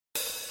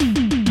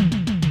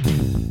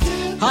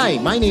Hi,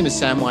 my name is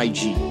Sam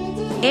YG.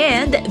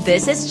 And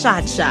this is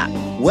Chacha.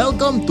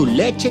 Welcome to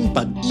Lecheng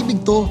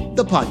Pag-ibig To,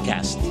 the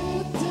podcast.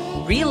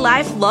 Real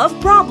life love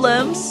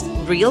problems,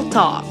 real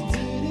talk.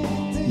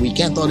 We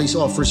can't always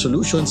offer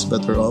solutions,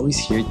 but we're always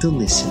here to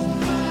listen.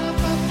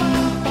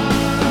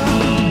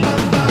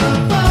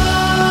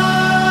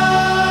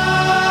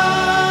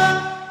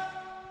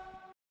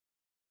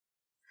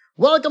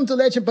 Welcome to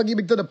Lecheng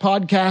Pag-ibig To, the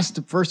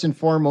podcast. First and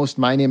foremost,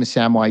 my name is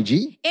Sam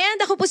YG. And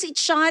ako po si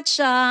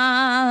Chacha.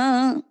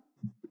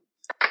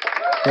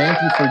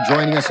 Thank you for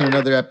joining us in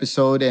another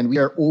episode. And we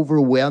are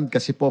overwhelmed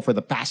kasi po for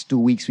the past 2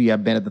 weeks, we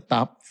have been at the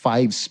top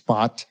 5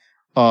 spot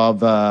of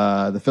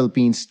the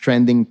Philippines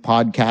trending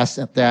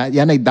podcast. At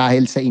yan ay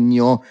dahil sa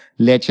inyo,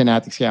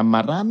 lechenatics. Kaya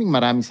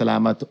maraming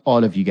salamat to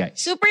all of you guys.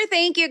 Super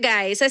thank you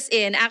guys. As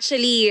in,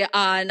 actually,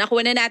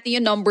 nakuha na natin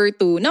yung number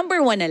 2.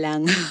 Number 1 na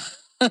lang.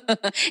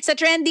 Sa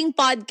trending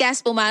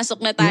podcast,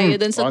 pumasok na tayo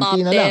dun sa top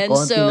 10.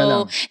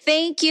 So,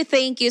 thank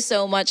you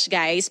so much,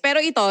 guys.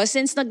 Pero ito,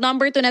 since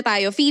nag-number 2 na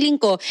tayo,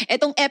 feeling ko,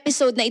 itong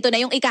episode na ito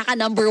na yung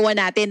ikaka-number 1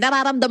 natin.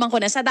 Nararamdaman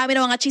ko na sa dami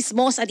ng mga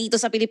chismosa dito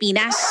sa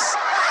Pilipinas.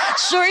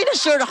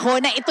 Sure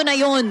ako na ito na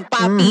yun,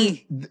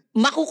 papi.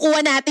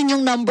 Makukuha natin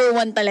yung number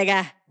 1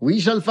 talaga.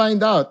 We shall find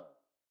out.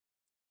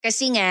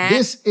 Kasi nga,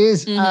 this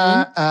is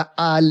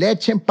a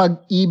Lecheng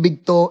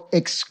Pag-ibig To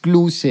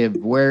exclusive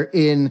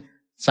wherein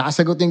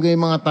sasagutin ko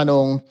yung mga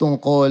tanong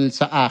tungkol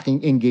sa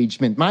aking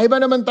engagement. Maiba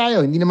naman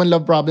tayo. Hindi naman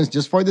love problems.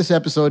 Just for this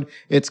episode,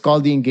 it's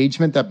called the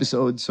engagement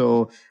episode.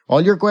 So,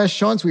 all your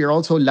questions, we are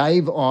also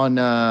live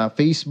on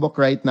Facebook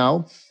right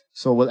now.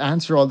 So, we'll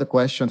answer all the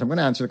questions. I'm going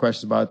to answer the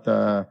questions about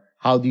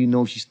how do you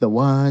know she's the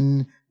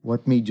one?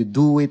 What made you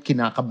do it?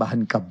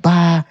 Kinakabahan ka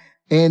ba?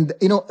 And,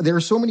 you know, there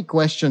are so many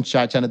questions,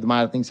 Chacha, na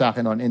dumarating sa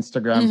akin on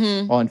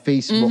Instagram, on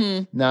Facebook,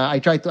 na I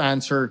try to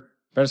answer.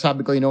 Pero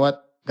sabi ko, you know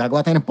what?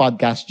 Gagawa tayo ng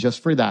podcast just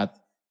for that.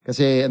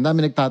 Kasi ang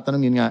dami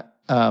nagtatanong yun nga,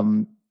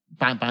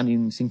 paano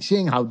yung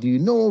sing-sing? How do you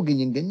know?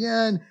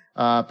 Ganyan.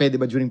 Pwede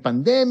ba during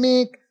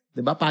pandemic?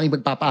 Diba? Paano yung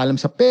magpapaalam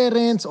sa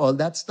parents? All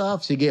that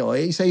stuff. Sige,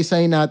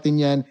 isa-isayin natin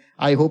yan.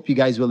 I hope you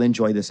guys will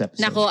enjoy this episode.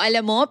 Nako,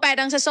 alam mo,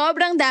 parang sa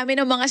sobrang dami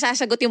ng mga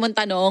sasagutin mong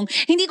tanong,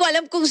 hindi ko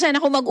alam kung saan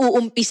ako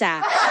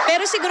mag-uumpisa.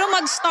 Pero siguro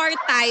mag-start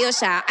tayo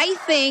sa, I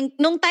think,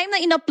 nung time na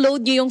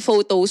in-upload nyo yung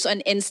photos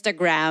on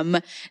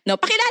Instagram, no,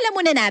 pakilala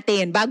muna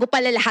natin, bago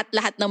pala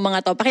lahat-lahat ng mga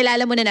to,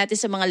 pakilala muna natin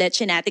sa mga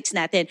lechenatics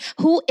natin,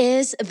 who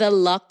is the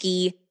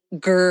lucky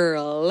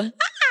girl?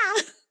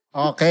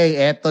 Okay,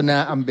 eto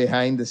na ang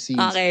behind the scenes.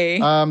 Okay.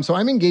 So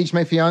I'm engaged.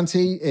 My fiance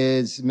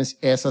is Miss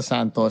Esa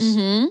Santos.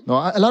 No,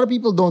 a lot of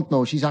people don't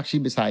know. She's actually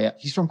Bisaya.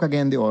 She's from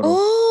Cagayan de Oro.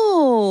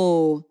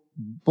 Oh.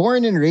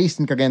 Born and raised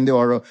in Cagayan de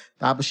Oro.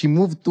 Tapos she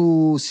moved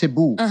to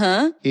Cebu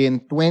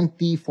in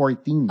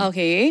 2014.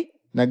 Okay.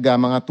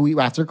 Mga 2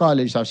 after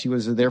college. So she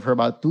was there for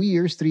about 2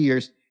 years, 3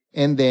 years.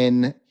 And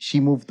then she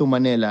moved to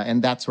Manila.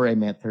 And that's where I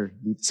met her.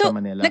 Dito sa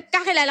Manila. So,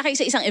 nagkakilala kayo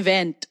sa isang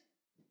event?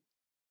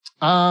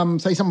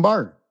 Sa isang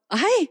bar.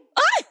 Ay!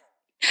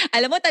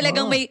 Alam mo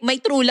talagang may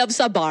true love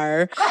sa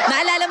bar.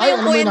 Naalala mo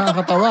yung kwento? Ay,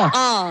 nakakatawa.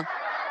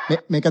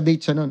 May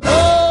ka-date siya nun.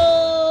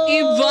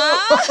 Iba?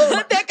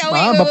 Teka,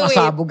 wait.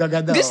 Mapasabog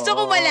agad. Gusto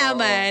ko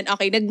malaman.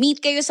 Okay,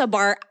 nag-meet kayo sa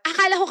bar.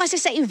 Akala ko kasi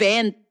sa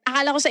event.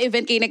 Akala ko sa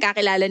event kayo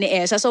nagkakilala ni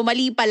Esa. So,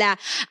 mali pala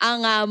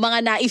ang mga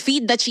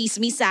na-feed na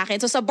chismis sa akin.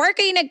 So, sa bar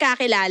kayo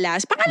nagkakilala.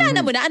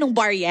 Pangalanan mo na, anong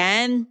bar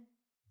yan?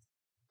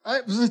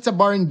 It's a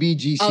bar in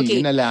BGC. Okay.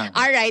 Yun na lang.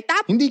 Alright.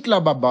 Hindi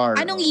club a bar.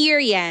 Anong year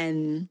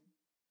yan?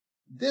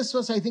 This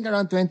was, I think,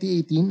 around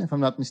 2018, if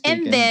I'm not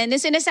mistaken. And then,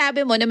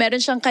 sinasabi mo na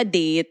meron siyang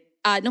ka-date,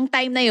 nung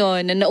time na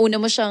yon, na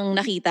nauna mo siyang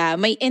nakita,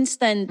 may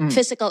instant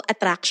physical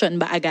attraction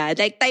ba agad?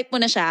 Like, type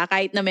mo na siya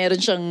kahit na meron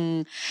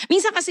siyang...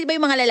 Minsan kasi ba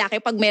yung mga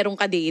lalaki, pag merong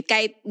ka-date,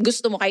 kahit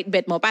gusto mo, kahit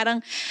bet mo,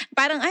 parang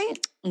ay,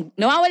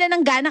 nawawala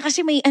ng gana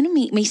kasi may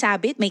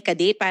sabit, may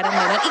ka-date, parang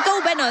meron. Ikaw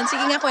ba nun?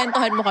 Sige nga,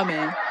 kwentuhan mo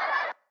kami.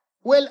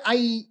 Well,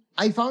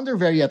 I found her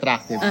very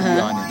attractive, to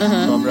be honest.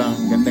 Sobrang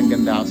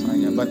gandang-ganda ako sa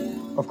kanya. But,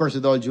 of course,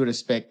 with all due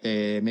respect,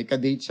 may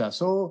ka-date siya.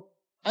 So,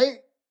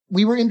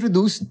 we were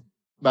introduced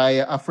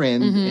by a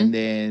friend and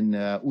then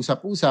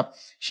usap-usap.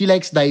 She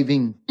likes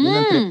diving. Yun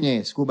ang trip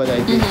niya scuba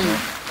diving. No?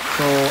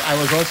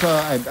 So,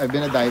 I've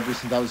been a diver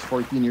since I was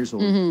 14 years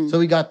old.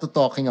 So, we got to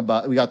talk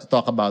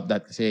about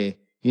that kasi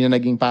yun ang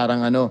naging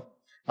parang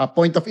a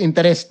point of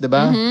interest,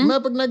 diba?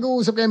 Pag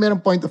nag-uusap kayo,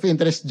 mayroong point of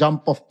interest,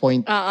 jump off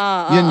point.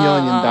 Yun,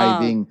 yung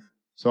diving.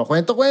 So,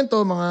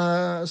 kwento-kwento, mga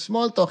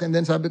small talk, and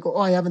then sabi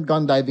ko, I haven't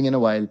gone diving in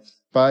a while.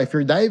 But if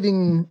you're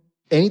diving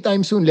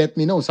anytime soon, let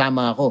me know.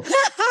 Sama ako.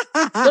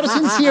 Pero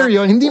sincere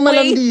yun, hindi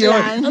malandi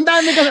yun. Ang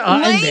dami ka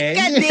may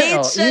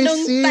ka-date siya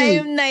nung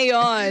time na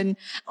yun.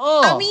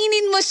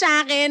 Aminin mo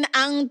sa akin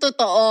ang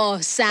totoo,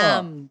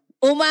 Sam.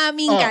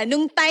 Umamin ka,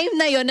 nung time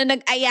na yun na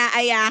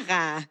nag-aya-aya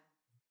ka,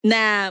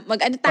 na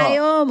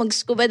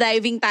mag-scuba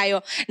diving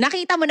tayo,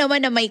 nakita mo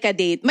naman na may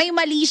ka-date. May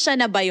mali siya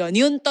na ba yun?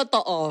 Yung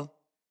totoo.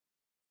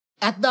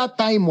 At that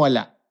time,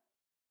 wala.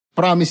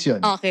 Promise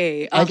yun.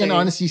 Okay. I can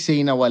honestly say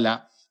na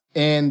wala.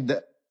 And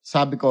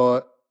sabi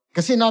ko,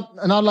 kasi not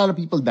a lot of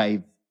people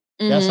dive.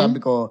 Kaya sabi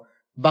ko,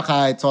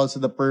 baka it's also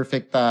the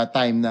perfect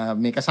time na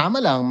may kasama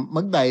lang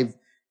mag-dive.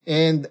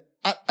 And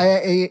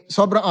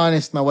sobrang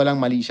honest na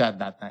walang mali siya at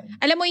that time.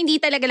 Alam mo, hindi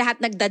talaga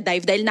lahat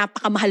nagda-dive dahil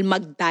napakamahal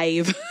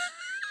mag-dive.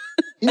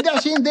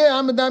 Hindi.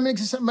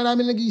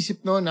 Marami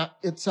nag-iisip no na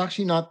it's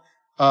actually not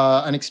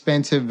an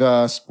expensive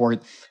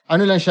sport.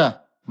 Ano lang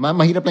siya,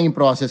 mahirap lang yung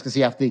process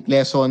kasi you have to take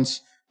lessons,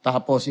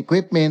 tapos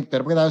equipment,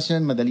 pero pagkatapos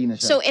yan, madali na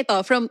siya. So ito,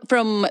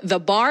 from the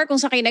bar, kung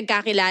sa kayo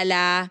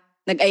nagkakilala,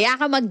 nag-aya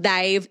ka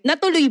mag-dive,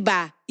 natuloy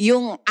ba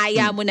yung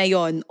aya mo na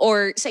yon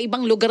or sa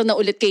ibang lugar na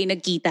ulit kayo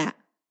nagkita?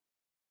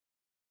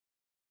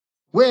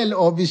 Well,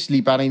 obviously,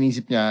 parang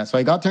inisip niya. So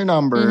I got her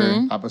number.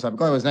 Tapos sabi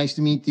ko, it was nice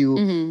to meet you.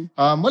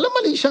 Walang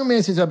mali siyang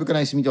message. Sabi ko,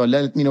 nice to meet you.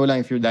 Let me know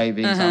lang if you're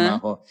diving.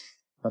 Sama ako.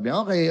 Sabi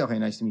niya, okay,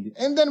 nice to meet you.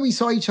 And then we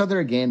saw each other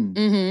again.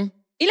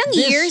 Ilang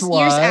years?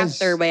 Years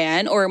after ba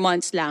yan? Or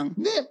months lang?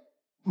 Hindi.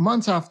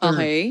 Months after.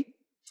 Okay.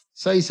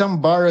 Sa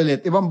isang bar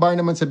ulit. Ibang bar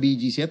naman sa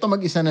BGC. Ito,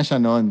 mag-isa na siya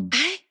nun.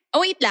 Ay,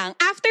 wait lang.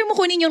 After mo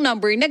kunin yung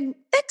number,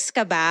 nag-text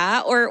ka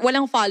ba? Or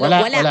walang follow?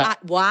 Wala.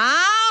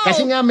 Wow!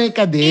 Kasi nga may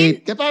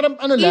ka-date. Kaya parang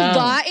ano lang.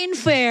 Iba, in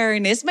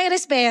fairness, may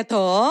respeto.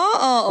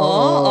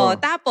 Oo.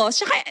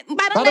 Tapos,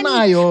 parang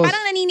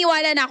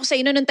naniniwala na ako sa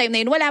inyo nung time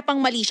na yun, wala pang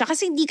mali siya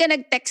kasi hindi ka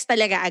nag-text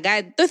talaga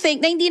agad. To think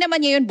na hindi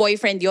naman niya yun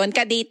boyfriend yun,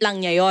 ka-date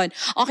lang niya yun.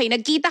 Okay,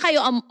 nagkita kayo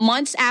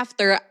months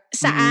after,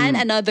 saan?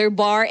 Another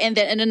bar, and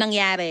then ano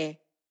nangyari?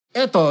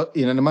 Eto,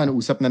 yun na naman,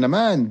 usap na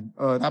naman.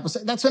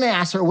 Tapos, that's when I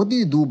asked her, what do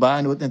you do ba?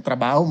 Ano yung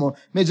trabaho mo?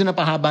 Medyo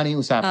napahaba na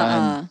yung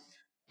usapan.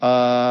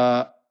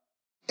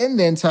 And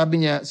then,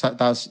 sabi niya,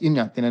 tapos yun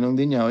nga, tinanong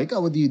din niya,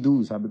 ikaw, what do you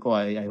do? Sabi ko,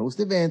 I host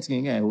events,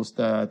 ganyan, I host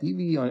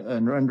TV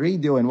on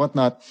radio and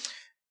whatnot.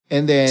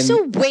 And then...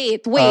 So,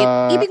 wait.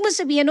 Ibig mo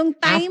sabihin, nung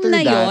time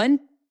na yon,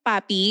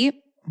 Papi,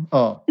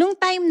 nung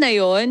time na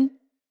yon,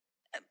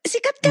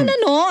 sikat ka na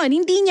noon.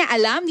 Hindi niya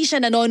alam, hindi siya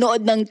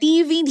nanonood ng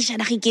TV, hindi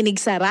siya nakikinig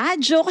sa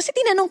radyo, kasi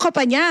tinanong ka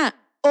pa niya.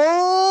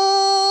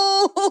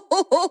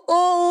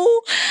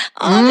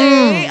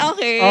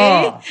 Okay.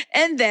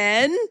 And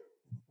then...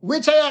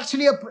 Which I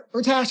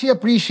actually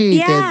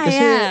appreciated.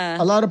 Kasi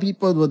a lot of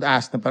people would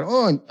ask na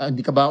parang,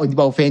 hindi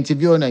ba offensive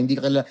yun? Hindi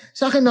ka kilala.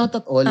 Sa akin, not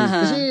at all.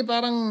 Kasi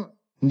parang,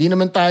 hindi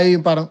naman tayo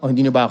yung parang,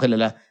 hindi na ba ako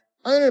kilala?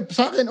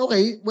 Sa akin,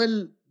 okay,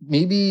 well,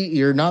 maybe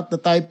you're not the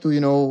type to,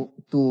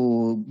 to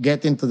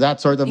get into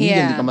that sort of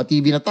media. Hindi ka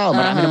ma-TV na tao.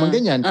 Marami naman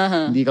ganyan.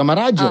 Hindi ka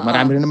ma-radyo.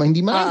 Marami rin naman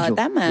hindi ma-radyo.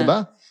 Tama. Diba?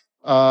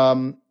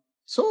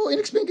 So,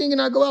 in-explain ko yung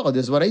ginagawa ko.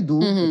 This is what I do.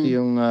 Ito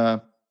yung...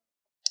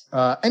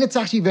 and it's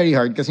actually very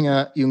hard kasi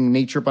nga yung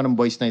nature pa ng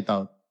boys night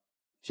out.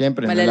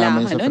 Siyempre,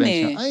 nalaman sa friends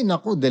niya, ay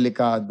naku,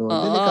 delikado.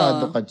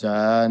 Delikado ka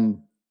dyan.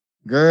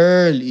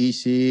 Girl,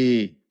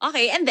 easy.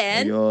 Okay, and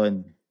then? Ayun.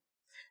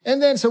 And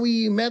then, so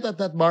we met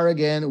at that bar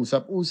again,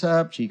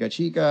 usap-usap,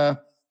 chika-chika.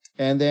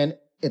 And then,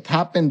 it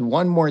happened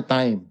one more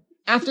time.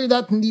 After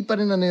that, hindi pa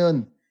rin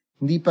yun.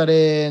 Hindi pa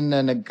rin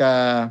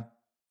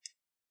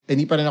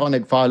ako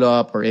nag-follow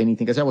up or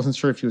anything kasi I wasn't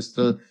sure if he was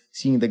still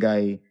seeing the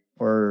guy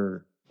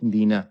or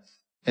hindi na.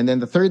 And then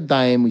the third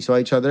time, we saw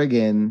each other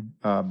again,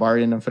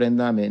 bar din ng friend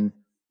namin.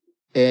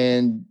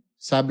 And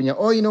sabi niya,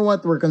 you know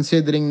what,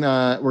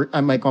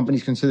 my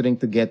company's considering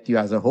to get you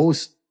as a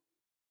host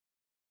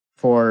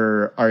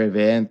for our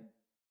event.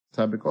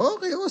 Sabi ko,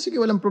 okay, sige,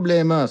 walang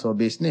problema. So,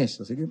 business.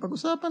 So, sige,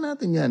 pag-usapan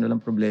natin yan, walang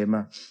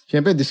problema.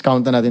 Siyempre,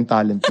 discount na natin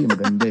talent team.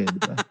 Maganda di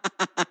ba?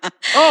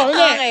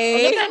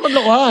 Okay. Maganda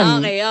maglokohan.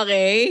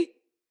 Okay.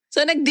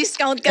 So,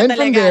 nag-discount ka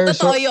talaga.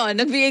 Totoo yun.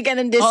 Nagbigay ka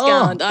ng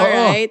discount.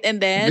 Alright.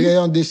 And then? Nagbigay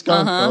yung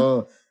discount.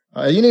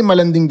 Yun yung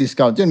malanding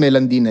discount. Yun, may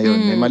landi na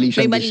yun. May mali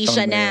siyang discount. May mali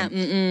siya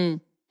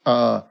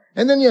na.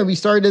 And then, we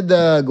started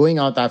going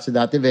out after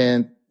that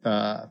event.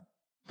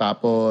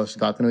 Tapos,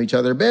 got to know each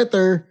other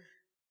better.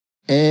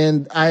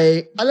 And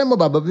alam mo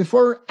ba, but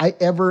before I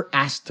ever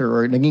asked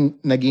her, or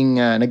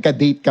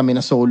nagka-date kami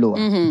na solo,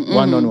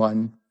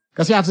 one-on-one.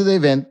 Kasi after the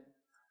event,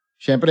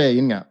 syempre,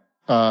 yun nga,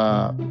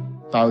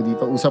 tao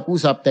dito,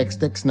 usap-usap,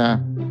 text na.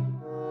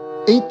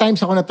 8 times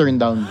ako na turn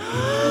down.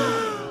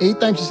 8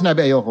 times yung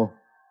sinabi, ayoko,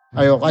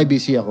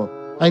 busy ako.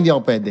 Hindi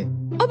ako pwede.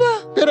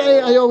 Aba? Pero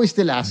I always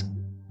still ask.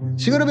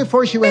 Siguro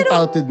before she went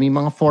out with me,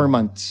 mga 4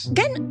 months.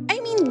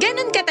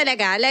 Ganun ka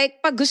talaga? Like,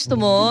 pag gusto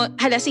mo,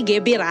 sige,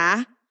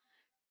 bira.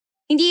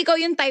 Hindi ikaw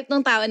yung type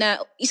ng tao na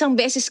isang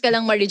beses ka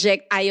lang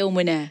ma-reject, ayaw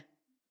mo na.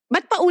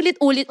 Ba't pa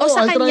ulit-ulit? O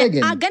sa kanya,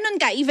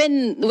 ganun ka,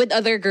 even with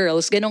other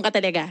girls, ganun ka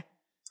talaga?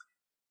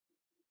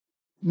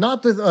 Not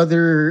with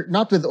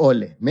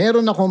all eh.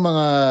 Meron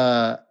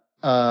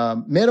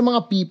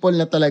mga people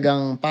na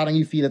talagang parang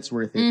you feel it's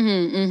worth it.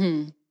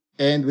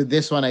 And with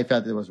this one, I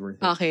felt it was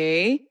worth it.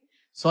 Okay.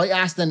 So I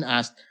asked.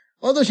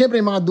 Although syempre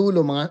mga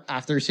dulo, mga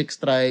after 6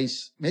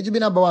 tries, medyo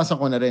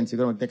binabawasan ko na rin.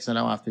 Siguro mag-text na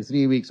lang after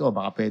 3 weeks,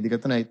 baka pwede ka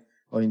tonight.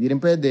 O hindi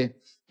rin pwede.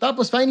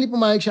 Tapos finally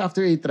pumayag siya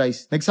after 8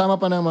 tries. Nagsama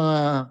pa ng mga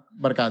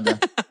barkada.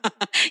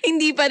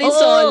 Hindi pa rin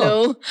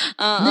solo.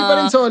 Hindi pa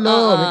rin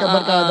solo. May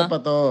kabarkada pa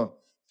to.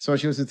 So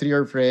she was with 3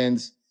 of her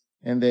friends.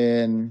 And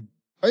then,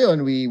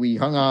 ayun, we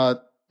hung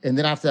out. And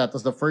then after that,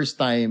 was the first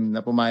time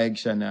na pumayag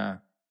siya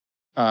na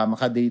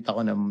makadate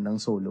ako ng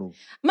solo.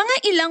 Mga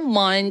ilang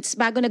months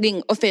bago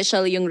naging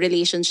official yung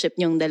relationship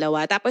nyong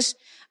dalawa. Tapos,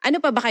 ano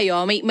pa ba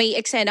kayo? May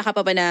eksena ka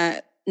pa ba na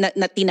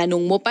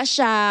tinanong mo pa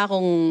siya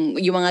kung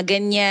yung mga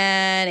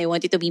ganyan, I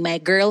want you to be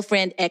my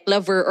girlfriend,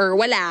 ek-lover, or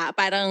wala?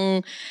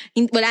 Parang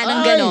wala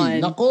nang ganon.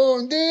 Ay,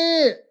 nako,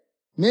 hindi.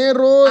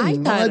 Meron.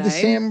 Ay, mga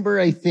December,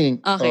 I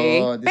think.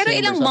 Okay. December, pero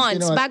ilang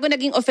months bago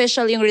naging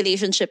official yung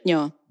relationship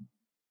nyo?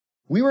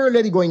 We were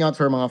already going out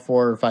for mga 4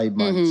 or 5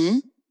 months. Mm-hmm.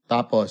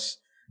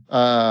 Tapos,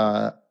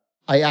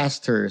 I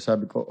asked her,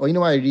 sabi ko, you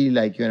know what, I really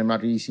like you and I'm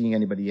not really seeing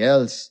anybody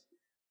else.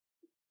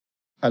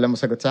 Alam mo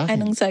sagot sa akin?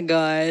 Anong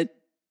sagot?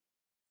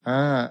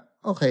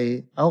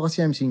 Okay. Ako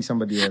kasi I'm seeing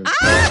somebody else.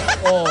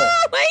 Oh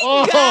my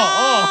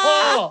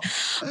God!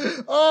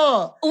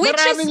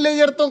 Maraming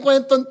layer tong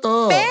kwentong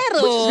to. Pero,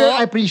 which is very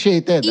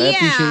appreciated. Yeah, I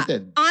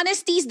appreciated.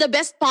 Honesty is the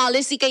best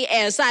policy kay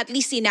Elsa. At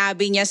least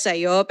sinabi niya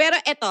sa'yo. Pero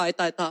ito.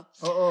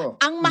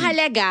 Oo. Ang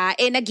mahalaga,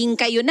 naging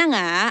kayo na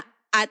nga.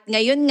 At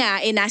ngayon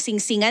nga,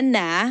 nasingsingan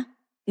na.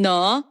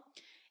 No?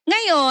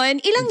 Ngayon,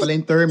 ilang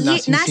term,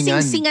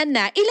 nasingsingan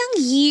na. Ilang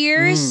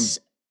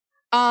years...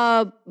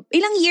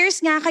 ilang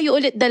years nga kayo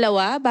ulit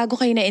dalawa bago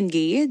kayo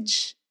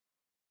na-engage?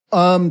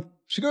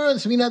 Siguro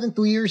sabihin natin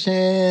 2 years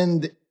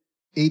and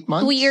 8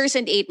 months. 2 years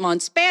and 8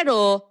 months.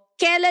 Pero,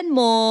 kailan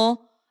mo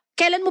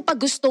pa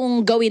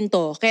gustong gawin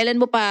to?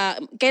 Kailan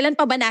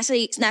pa ba nasa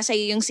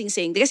iyo yung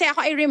singsing? Kasi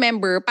ako, I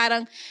remember,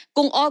 parang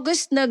kung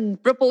August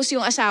nag-propose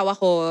yung asawa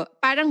ko,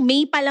 parang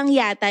May pa lang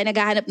yata,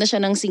 naghahanap na siya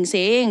ng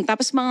singsing.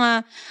 Tapos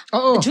mga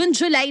June,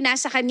 July,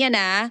 nasa kanya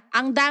na.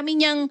 Ang dami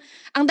niyang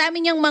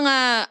mga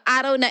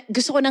araw na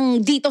gusto ko nang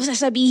dito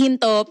sasabihin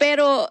to.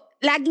 Pero,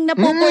 laging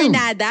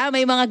napopornada,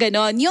 may mga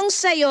ganon. Yung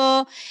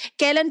sa'yo,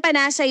 kailan pa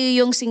nasa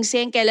iyo yung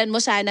singsing? Kailan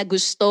mo sana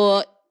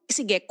gusto?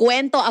 Sige,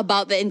 kwento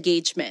about the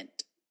engagement.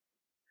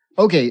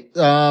 Okay,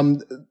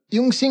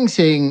 yung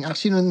singsing,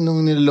 actually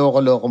nung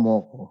niloloko-loko mo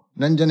ko,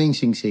 nandyan na yung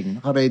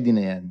singsing, naka-ready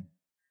na yan.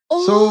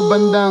 So,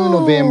 bandang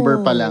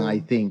November pa lang,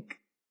 I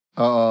think.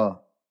 Oo.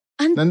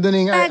 Nandun na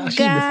yung,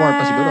 actually before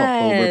pa siguro,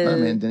 October pa,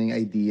 nandun na yung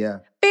idea.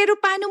 Pero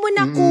paano mo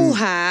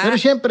nakuha Pero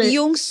syempre,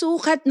 yung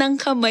sukat ng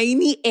kamay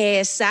ni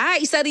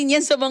Esa? Isa rin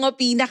yan sa mga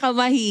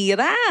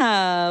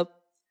pinakamahirap.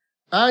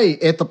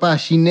 Ay, eto pa,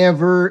 she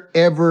never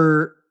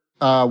ever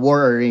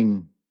wore a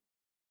ring.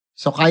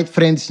 So kahit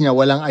friends niya,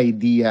 walang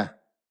idea.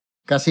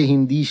 Kasi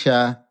hindi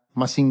siya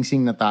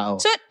masingsing na tao.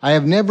 So, I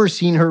have never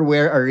seen her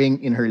wear a ring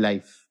in her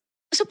life.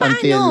 So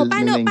paano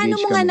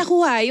mo nga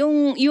nakuha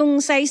yung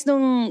size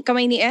ng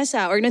kamay ni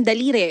Esa or ng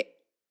daliri?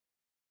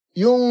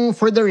 Yung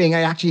for the ring,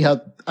 I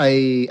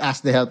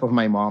asked the help of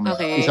my mom.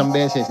 Okay. Isang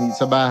beses, dito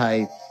sa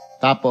bahay.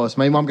 Tapos,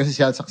 my mom kasi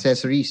sells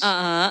accessories.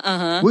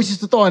 Which is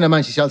totoo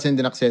naman, she sells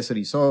din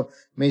accessories. So,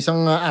 may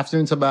isang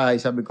afternoon sa bahay,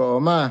 sabi ko,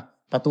 Ma,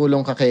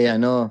 patulong ka kay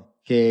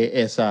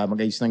Esa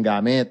mag-ayos ng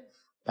gamit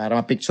para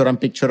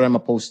ma-picture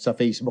ma-post sa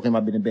Facebook yung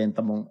mabinibenta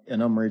mong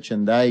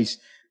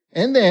merchandise.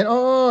 And then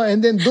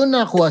doon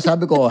nakuha,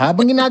 sabi ko,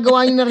 habang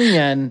ginagawa niyo na rin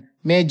yan,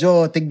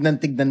 medyo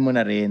tignan mo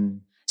na rin.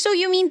 So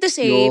you mean to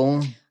say,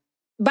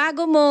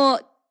 bago mo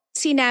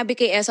sinabi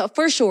kay Esa,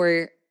 for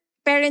sure,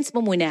 parents mo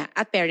muna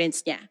at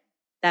parents niya.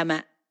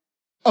 Tama?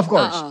 Of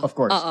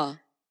course.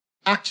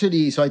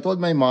 Actually, so I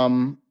told my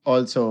mom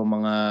also,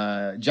 mga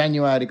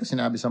January ko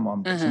sinabi sa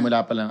mom ko.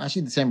 Simula pa lang.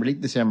 Actually,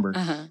 late December.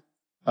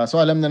 So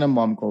alam na ng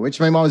mom ko, which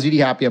my mom was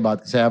really happy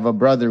about kasi I have a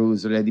brother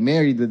who's already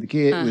married with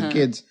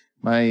kids.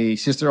 My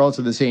sister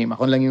also the same.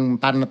 Ako lang yung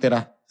parang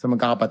natira sa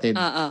magkakapatid.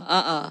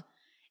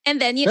 And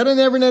then, pero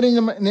never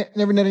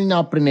na rin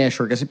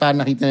na-pressure kasi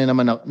parang nakita niya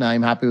naman na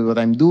I'm happy with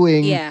what I'm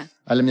doing. Yeah.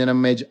 Alam niya na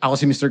medyo, ako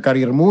si Mr.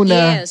 Career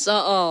muna. Yes,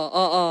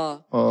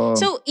 oo.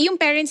 So, yung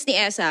parents ni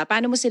Esa,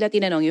 paano mo sila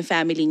tinanong, yung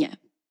family niya?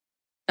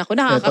 Ako,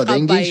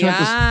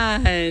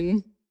 nakakakabayan.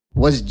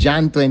 Was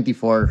Jan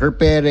 24. Her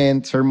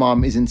parents, her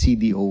mom is in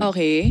CDO.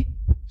 Okay.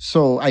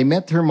 So, I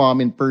met her mom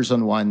in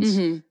person once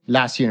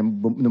last year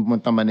nung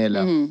pumunta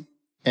Manila.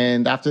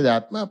 And after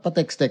that,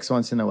 pa-text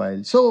once in a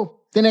while.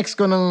 So, tinext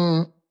ko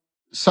ng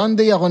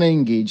Sunday ako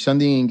na-engage,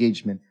 Sunday yung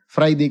engagement.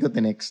 Friday ko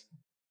tinext.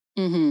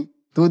 2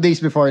 days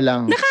before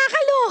lang.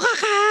 Nakakaloka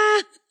ka!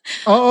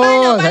 Oo,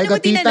 paano mo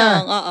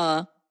tinanong? Oo.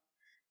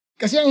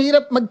 Kasi ang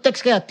hirap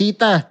mag-text kaya,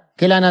 tita,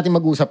 kailangan natin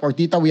mag-usap or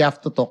tita, we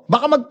have to talk.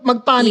 Baka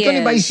mag-panic ka,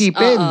 di ba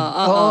isipin?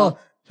 Oo.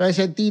 So I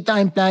said, tita,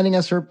 I'm planning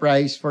a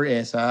surprise for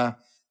Esa.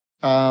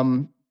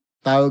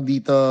 Tawag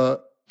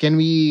dito, can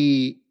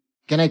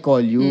I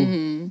call you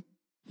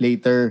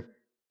later?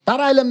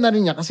 Para alam na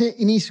rin niya. Kasi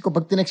inisip ko,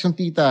 pag tinext yung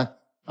tita,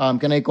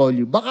 can I call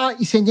you? Baka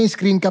isend niya yung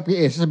screen cap yung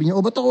Esa. Sabi niya,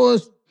 ba't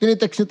ako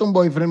tinitext nitong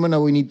boyfriend mo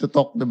na we need to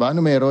talk, di ba?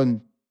 Ano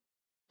meron?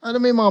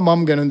 May mga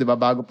mom ganun, di ba?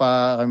 Bago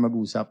pa kami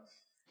mag-usap.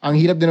 Ang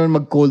hirap din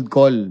naman mag-cold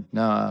call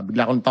na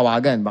bigla akong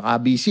tawagan.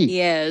 Baka busy.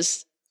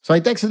 Yes. So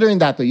I texted her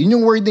in that way. Yun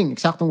yung wording,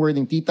 exactong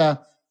wording.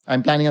 Tita, I'm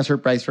planning a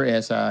surprise for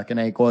Esa. Can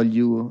I call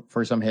you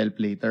for some help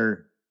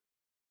later?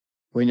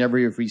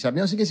 Whenever you're free.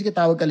 Sabi niya, sige,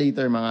 tawag ka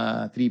later,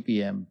 mga 3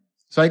 p.m.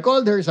 So I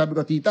called her. Sabi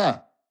ko,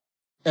 tita,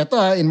 eto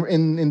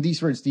in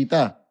these words,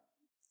 tita,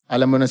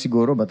 alam mo na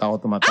siguro ba't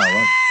ako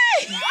tumatawag?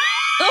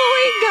 Oh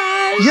my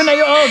Yun na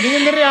yun.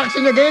 Ganyan din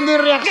reaction niya. Ganyan.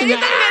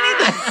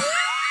 Ganito.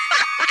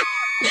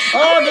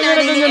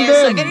 Ganyan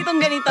din.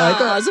 Ganitong-ganito.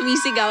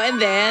 Sumisigaw. And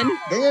then?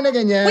 Ganyan na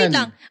ganyan. Wait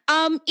lang.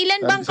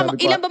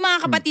 Ilan ba mga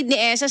kapatid ni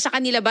Esa sa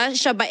kanila ba?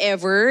 Siya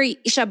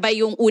ba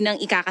yung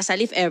unang ikakasal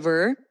if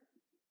ever?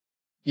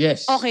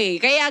 Yes.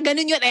 Okay. Kaya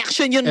ganun yung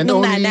reaction yun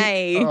nung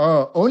nanay.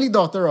 Only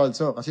daughter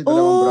also. Kasi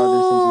dalawang brothers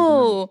and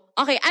sisters.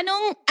 Okay.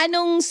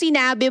 Anong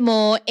sinabi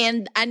mo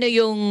and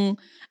anong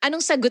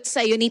sagot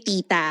sa'yo ni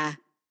tita?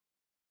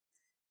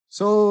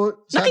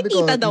 So, sabi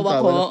ko, nakitita daw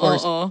ako. Well, of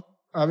course,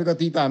 sabi ko,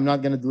 tita, I'm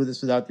not gonna do this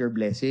without your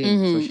blessing.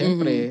 So,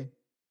 syempre,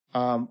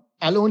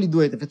 I'll only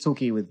do it if it's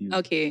okay with you.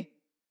 Okay.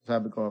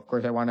 Sabi ko, of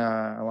course, I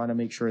wanna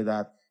make sure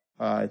that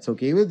it's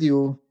okay with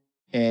you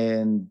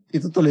and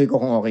itutuloy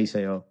ko kung okay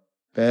sa'yo.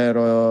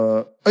 Pero,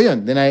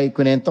 ayun, then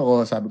kunento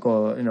ko, sabi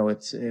ko,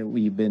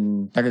 we've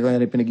been, tagal ko na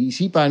rin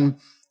pinag-iisipan,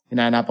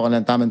 hinahanap ako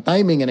ng tamang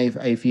timing and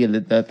I feel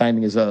that the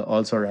timing is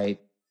also right.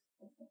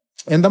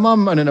 And the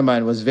mom,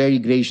 was very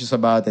gracious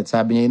about it.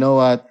 Sabi niya, you know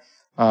what,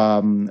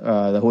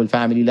 the whole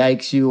family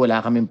likes you,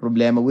 wala kaming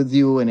problema with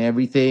you and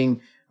everything.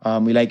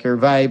 We like your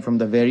vibe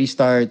from the very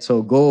start,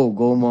 so go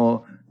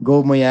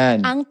mo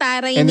yan. Ang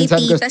taray ni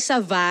tita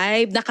sa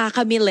vibe,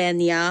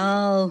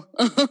 nakaka-millennial.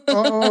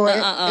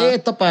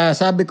 Ito pa,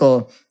 sabi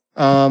ko,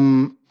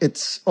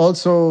 it's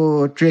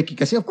also tricky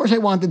kasi of course I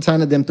wanted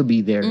sana them to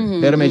be there.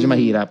 Pero medyo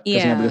mahirap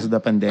kasi nga because of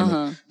the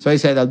pandemic. So I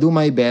said, I'll do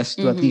my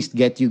best to at least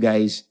get you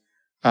guys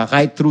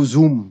kahit through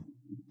Zoom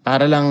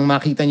para lang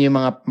makita niyo yung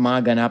mga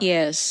ganap.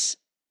 Yes.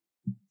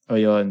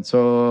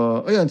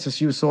 So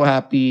she was so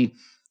happy.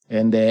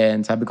 And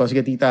then, sabi ko,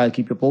 sige tita, I'll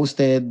keep you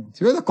posted.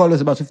 Siguro the call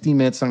was about 15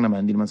 minutes lang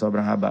naman. Hindi naman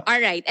sobrang haba.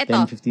 Alright, eto.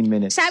 10-15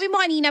 minutes. Sabi mo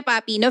kanina,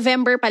 Papi,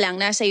 November pa lang,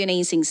 nasa iyo na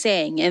yung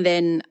singsing. And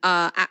then,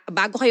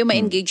 bago kayo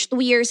ma-engage,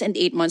 2 years and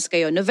 8 months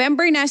kayo.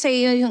 November, nasa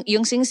iyo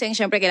yung singsing.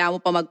 Syempre, kailangan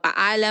mo pa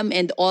magpaalam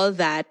and all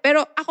that.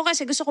 Pero ako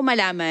kasi gusto ko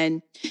malaman,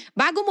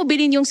 bago mo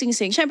bilhin yung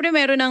singsing, syempre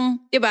meron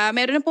ng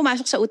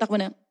pumasok sa utak mo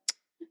na,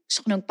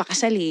 gusto ko nang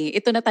pakasal eh.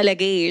 Ito na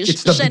talaga eh.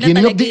 It's the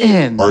beginning of the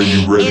end. Are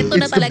you ready? Ito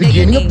na talaga the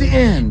beginning yun of the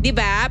end.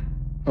 Diba?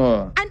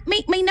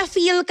 May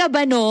na-feel ka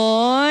ba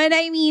nun?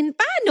 I mean,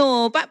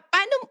 paano?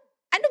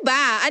 Ano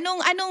ba?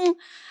 Anong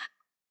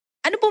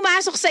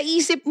pumasok sa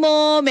isip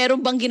mo?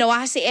 Meron bang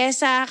ginawa si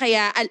Esa?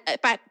 Kaya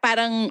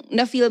parang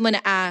na-feel mo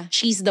na,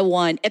 she's the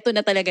one. Ito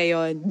na talaga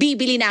yon.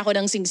 Bibili na ako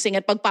ng singsing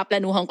at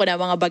pagpaplanuhan ko na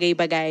mga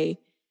bagay-bagay.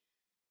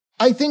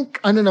 I think,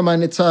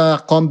 it's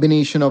a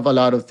combination of a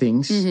lot of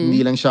things.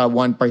 Hindi lang siya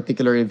one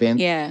particular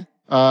event. Yeah.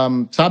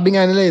 Sabi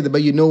nga nila, diba,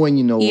 you know when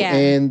you know. Yeah.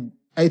 And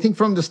I think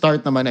from the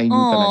start naman, I knew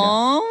talaga.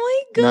 Oh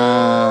my God.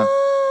 Na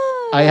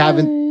I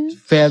haven't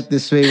felt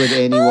this way with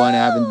anyone.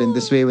 I haven't been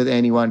this way with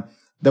anyone.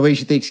 The way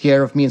she takes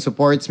care of me and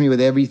supports me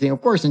with everything.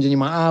 Of course, nandiyan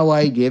yung mga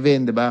away,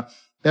 given, diba?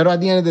 Pero at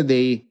the end of the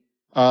day,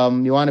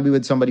 you want to be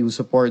with somebody who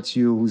supports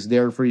you, who's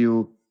there for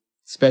you,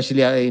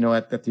 especially, at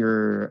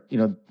your,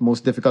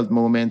 most difficult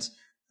moments.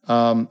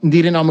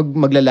 Hindi rin ako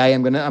maglalaya.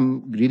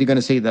 I'm really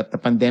gonna say that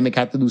the pandemic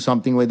had to do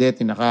something with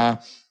it.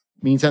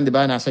 Minsan, di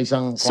ba, nasa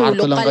isang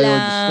kwarto lang kayo.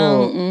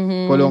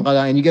 Kulong ka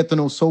lang. And you get to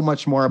know so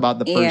much more about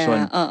the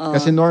person.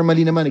 Kasi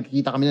normally naman,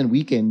 nakikita kami ng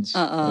weekends.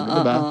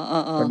 Diba?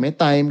 Pag may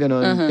time,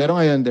 ganun. Pero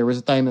ngayon, there was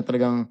a time na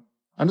talagang,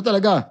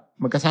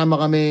 magkasama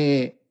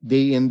kami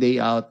day in, day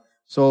out.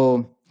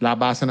 So,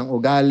 labasan ng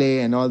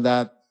ugali and all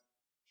that.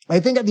 I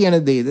think at the end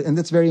of the day, and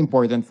that's very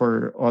important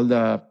for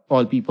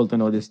all people to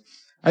know this,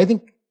 I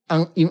think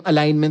yung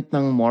alignment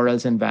ng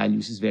morals and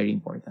values is very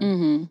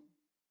important.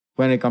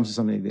 When it comes to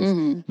something like this.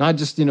 Not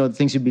just, the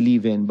things you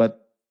believe in,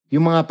 but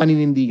yung mga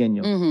paninindigan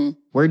nyo.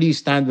 Where do you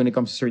stand when it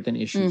comes to certain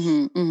issues?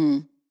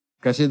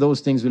 Kasi those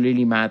things will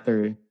really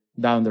matter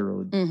down the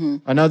road.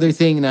 Another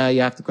thing na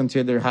you have to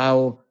consider,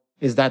 how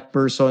is that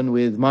person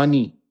with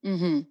money?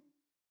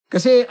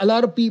 Kasi a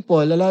lot of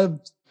people,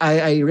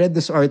 I read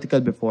this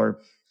article before,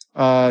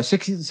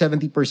 60 to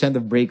 70%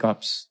 of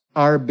breakups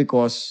are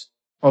because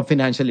of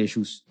financial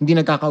issues. Hindi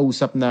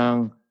nagkakausap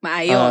ng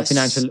maayos.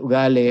 Financial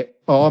ugali.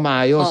 Oo,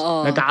 maayos.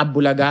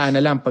 Nagkakabulagaan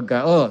na lang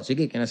pagka,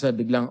 sige, kinasal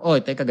biglang,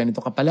 teka,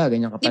 ganito ka pala,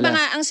 ganyan ka pala. Diba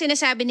nga, ang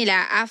sinasabi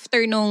nila,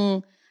 after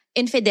nung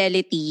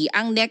infidelity,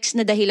 ang next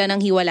na dahilan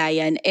ng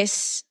hiwalayan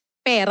is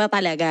pera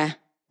talaga.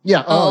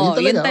 Yeah,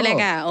 yun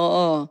talaga.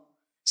 Oo.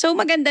 So,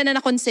 maganda na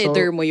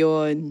na-consider mo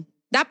yun.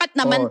 Dapat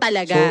naman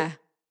talaga.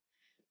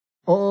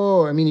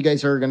 I mean, you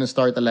guys are gonna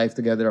start a life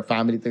together, a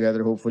family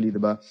together, hopefully,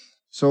 diba?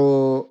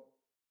 So,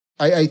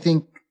 I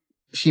think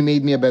she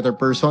made me a better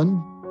person.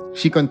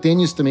 She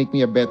continues to make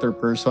me a better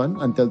person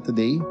until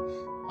today.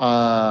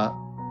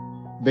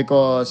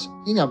 Because,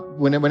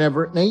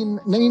 whenever,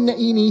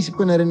 naiisip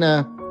ko na rin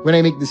na when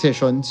I make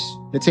decisions,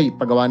 let's say,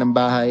 paggawa ng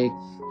bahay,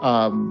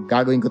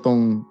 gagawin ko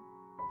tong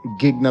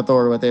gig na to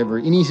or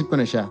whatever, iniisip ko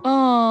na siya.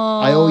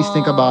 I always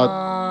think about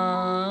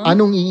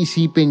anong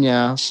iisipin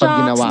niya pag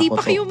ginawa ko to. Di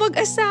pa kayo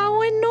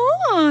mag-asawa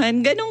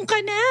noon. Ganun ka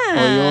na.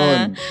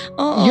 Yun.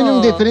 Yun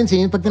ang difference.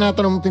 Pag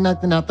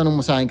tinatanong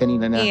mo sa akin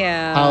kanina na,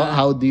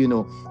 how do you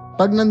know?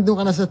 pag nandun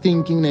ka na sa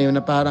thinking na yun,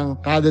 na parang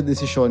kada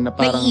desisyon, na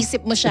parang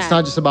naiisip mo siya. It's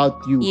not just about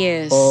you.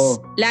 Yes.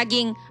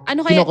 Laging,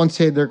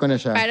 kino-consider ko na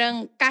siya.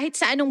 Parang kahit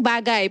sa anong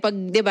bagay, pag,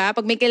 di ba,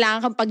 pag may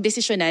kailangan kang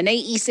pagdesisyonan,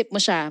 naiisip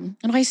mo siya.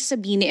 Ano kaya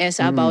sasabihin ni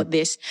Esa about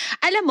this?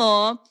 Alam mo,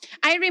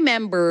 I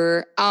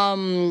remember,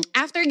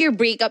 after your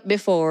breakup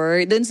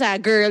before, dun sa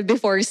girl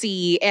before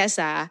si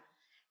Esa,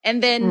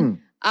 and then,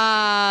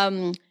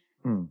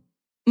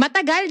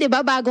 matagal, di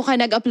ba, bago ka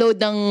nag-upload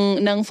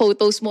ng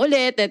photos mo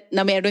ulit at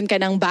na meron ka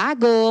ng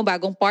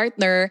bagong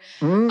partner.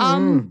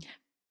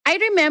 I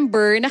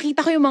remember,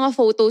 nakita ko yung mga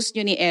photos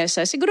nyo ni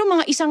Esa. Siguro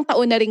mga 1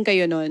 taon na rin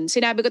kayo nun.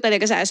 Sinabi ko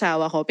talaga sa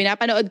asawa ko,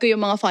 pinapanood ko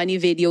yung mga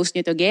funny videos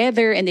nyo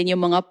together and then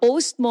yung mga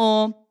post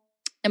mo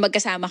na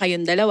magkasama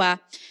kayong dalawa.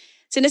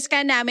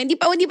 Sinascan namin.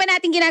 Hindi pa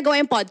natin ginagawa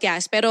yung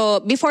podcast,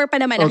 pero before pa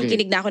naman,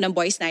 nakikinig na ako ng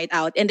Boys Night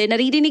Out. And then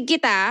naririnig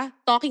kita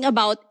talking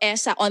about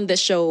Esa on the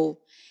show.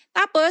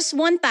 Tapos,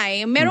 one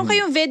time, meron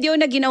kayong video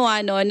na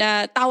ginawa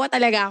na tawa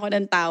talaga ako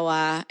ng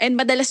tawa. And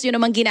madalas yun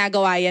naman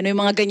ginagawa yan, yung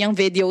mga ganyang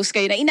videos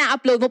kayo na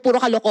ina-upload mo, puro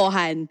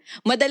kalokohan.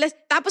 Madalas,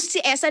 tapos si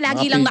Esa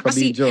lagi lang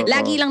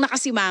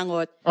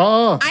nakasimangot.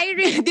 Oo.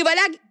 Di ba,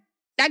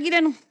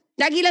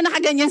 lagi lang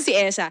nakaganyan si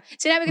Esa.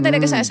 Sinabi ko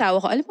talaga sa asawa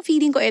ko, alam mo,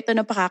 feeling ko ito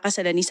na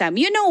pakakasalan ni Sam.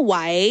 You know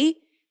why?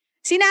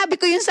 Sinabi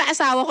ko yun sa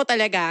asawa ko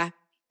talaga.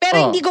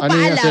 Pero hindi ko pa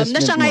alam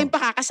na siya nga yung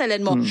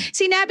pakakasalan mo.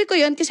 Sinabi ko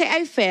yun kasi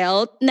I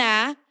felt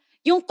na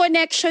yung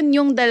connection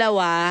yung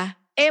dalawa,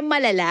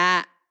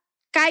 malala.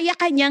 Kaya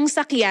kanyang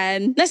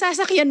sakyan,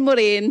 nasasakyan mo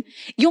rin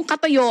yung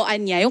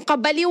katoyoan niya. Yung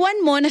kabaliwan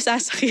mo,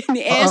 nasasakyan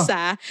ni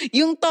Esa.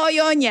 Yung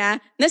toyo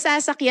niya,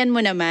 nasasakyan mo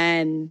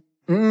naman.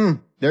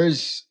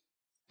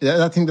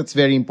 I think that's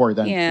very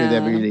important with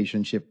every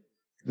relationship.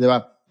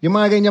 Diba? Yung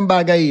mga ganyang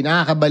bagay,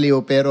 nakakabaliw,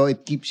 pero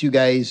it keeps you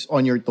guys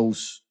on your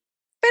toes.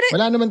 Pero,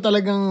 wala naman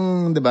talagang,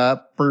 diba,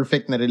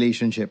 perfect na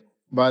relationship.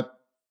 But,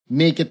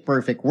 make it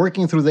perfect.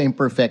 Working through the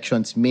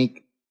imperfections,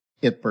 make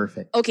it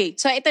perfect. Okay,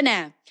 so ito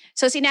na.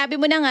 So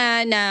sinabi mo na nga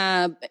na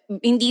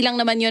hindi lang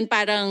naman yun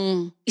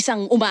parang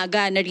isang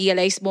umaga na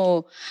realize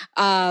mo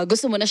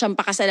gusto mo na siyang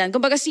pakasalan.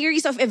 Kumbaga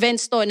series of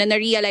events to na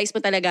na-realize mo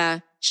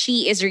talaga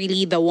she is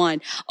really the one.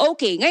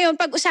 Okay, ngayon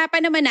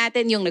pag-usapan naman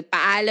natin yung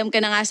nagpaalam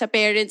ka na nga sa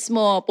parents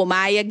mo,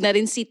 pumayag na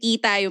rin si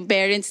tita, yung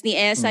parents ni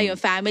Esa, yung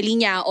family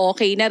niya,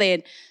 okay na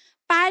rin.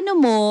 Paano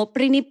mo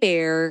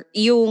prepare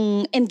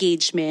yung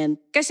engagement?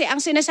 Kasi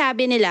ang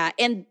sinasabi nila,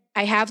 and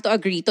I have to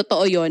agree,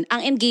 totoo yun, ang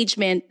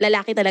engagement,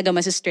 lalaki talaga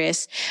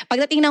mas-stress.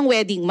 Pagdating ng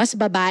wedding, mas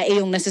babae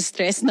yung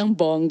nasa-stress ng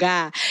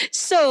bongga.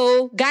 So,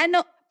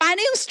 paano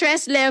yung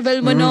stress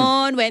level mo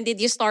noon? When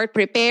did you start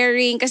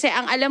preparing? Kasi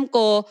ang alam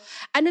ko,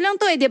 ano lang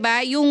to di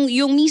ba? Yung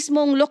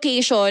mismong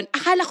location,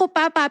 akala ko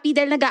pa, papi,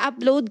 dahil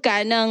nag-upload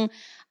ka ng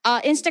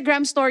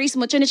Instagram stories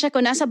mo, chinecheck ko,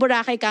 nasa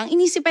Boracay ka, ang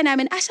inisipan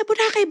namin, sa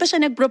Boracay ba siya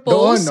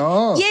nag-propose?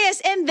 Doon, Yes,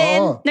 and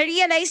then,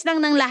 na-realize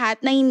lang ng lahat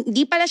na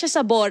hindi pala siya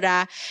sa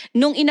Bora,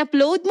 nung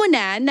in-upload mo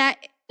na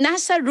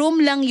nasa room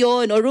lang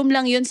yon o room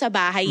lang yon sa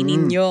bahay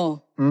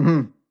ninyo.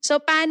 So,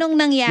 paanong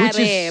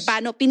nangyari?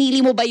 Paano, pinili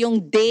mo ba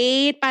yung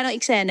date? Paano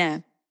eksena?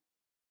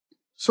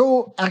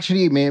 So,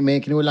 actually, may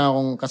kinulang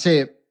akong,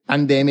 kasi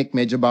pandemic,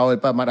 medyo bawal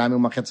pa,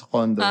 maraming umakyat sa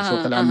condo.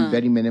 So, kailangan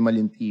very minimal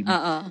yung team.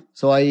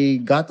 So, I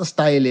got a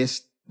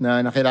stylist na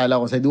nakilala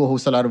ko. So, I do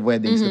host a lot of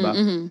weddings, diba?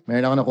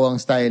 Meron ako nakuha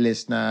ang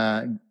stylist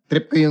na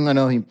trip ko yung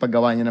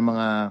paggawa niya ng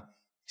mga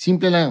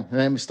simple lang,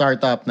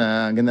 startup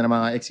na ganda ng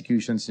mga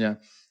executions niya.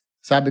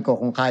 Sabi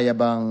ko, kung kaya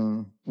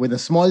bang with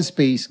a small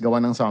space, gawa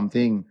ng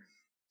something.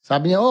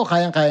 Sabi niya,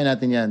 kayang-kaya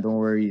natin yan, don't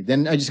worry.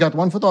 Then, I just got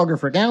one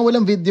photographer. Kaya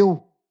walang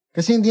video.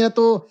 Kasi hindi na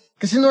to,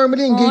 kasi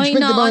normally engagement,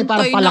 di ba, may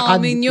parang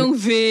palakad. Namin yung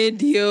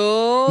video.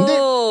 Hindi,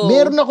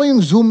 meron ako yung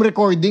Zoom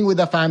recording with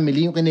the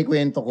family, yung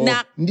kinikwento ko.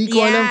 Hindi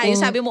ko alam kung...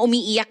 yung sabi mo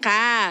umiiyak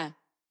ka.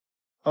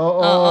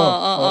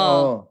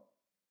 Oo.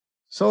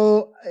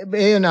 So,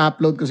 yun,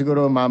 na-upload ko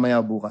siguro mamaya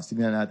bukas,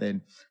 tignan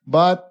natin.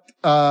 But,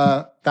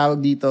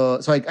 tawag dito,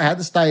 so I had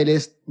a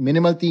stylist,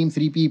 minimal team,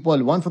 3 people,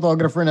 1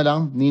 photographer na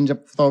lang, ninja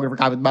photographer,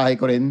 kapitbahay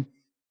ko rin,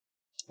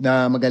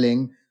 na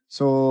magaling.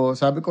 So,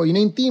 sabi ko, yun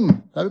na yung team.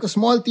 Sabi ko,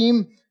 small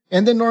team.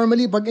 And then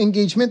normally, pag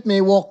engagement, may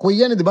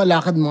walkway yan. Di ba?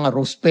 Lakad mga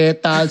rose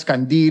petals,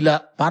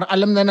 kandila. Para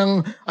alam na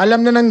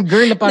ng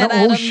girl na parang,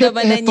 oh shit,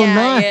 eto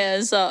na.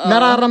 Yes,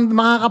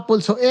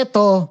 makakapul. So,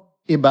 eto,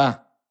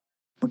 iba.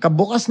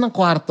 Pagkabukas ng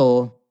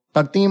kwarto,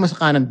 pagtingin mo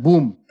sa kanan,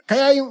 boom.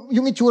 Kaya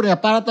yung itsura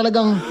niya, para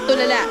talagang...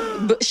 Tulala.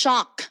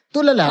 Shock.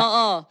 Tulala.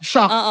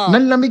 Shock.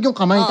 Nanlamig yung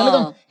kamay.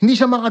 Talagang, hindi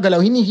siya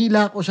makagalaw.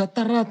 Hinihila ko siya.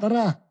 Tara.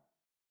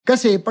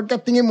 Kasi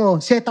pagkatingin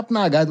mo, set up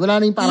na agad. Wala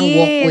na yung parang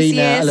walkway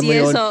na, alam mo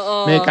yun,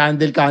 may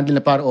candle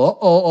na parang,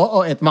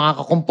 et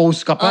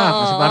makakakompose ka pa.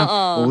 Kasi parang,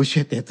 oh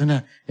shit, eto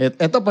na.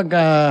 Eto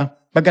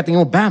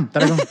pagkatingin mo, bam,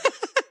 talagang.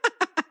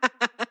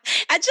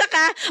 At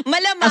saka,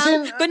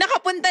 malamang, kung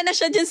nakapunta na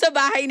siya dyan sa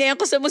bahay na yan,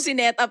 kung saan mo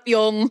sinet up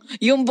yung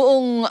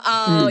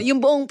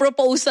buong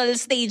proposal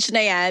stage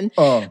na yan,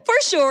 for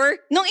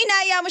sure, nung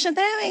inaya mo siya,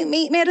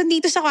 meron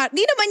dito sa kwarto,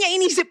 di naman niya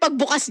inisip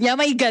pagbukas niya,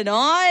 may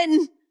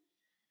ganon.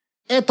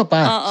 Eto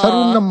pa, sa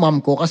room ng mom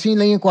ko, kasi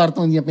yun lang yung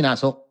kwartong hindi niya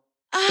pinasok.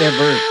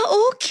 Ever.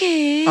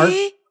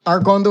 Our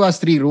condo has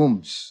 3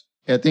 rooms.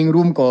 Ito yung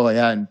room ko,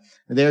 ayan.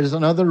 There's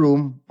another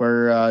room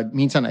where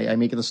minsan I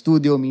make it a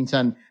studio,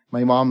 minsan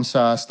my mom's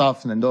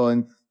stuff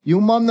nandoon.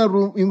 Yung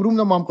room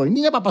ng mom ko,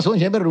 hindi niya papasukin,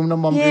 syempre room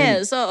ng mom ko.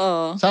 Yes,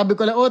 oo. Sabi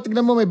ko lang,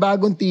 tignan mo, may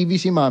bagong TV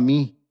si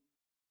mami.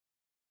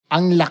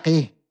 Ang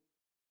laki.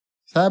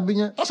 Sabi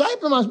niya,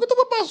 sahip naman, ba't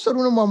papasok sa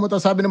room ng mom mo?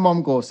 Tapos sabi ng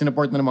mom ko,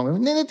 sinuport na ng mom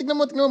ko, tignan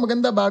mo,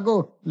 maganda,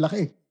 bago,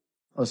 laki.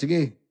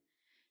 Sige.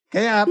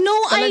 Kaya,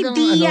 no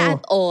idea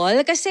at all.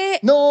 Kasi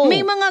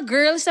may mga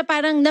girls na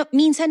parang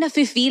minsan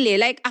nafe-feel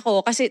eh. Like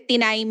ako, kasi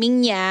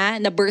tiniming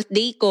niya na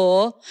birthday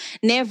ko,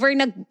 never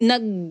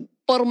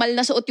nag-formal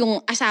na suot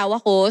yung asawa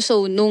ko.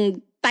 So,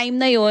 nung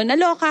time na yon,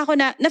 naloka ako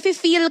na,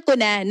 nafe-feel ko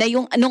na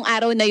yung anong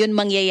araw na yun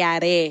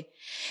mangyayari.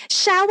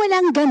 Siya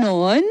walang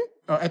ganon?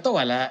 Eto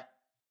wala.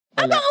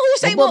 Abang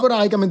husay mo.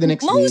 Magbaburakay kami the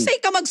next day.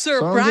 Mahusay ka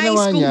mag-surprise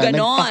kung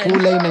ganon.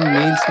 Nagpakulay ng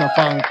nails na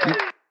funky.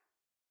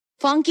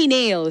 Funky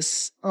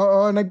nails.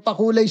 Oo,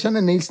 nagpakulay siya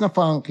ng nails na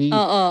funky.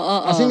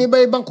 Oo. Kasi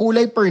iba-ibang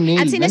kulay per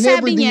nail. At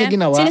sinasabi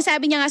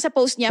niya nga sa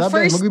post niya,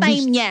 sabi,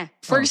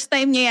 first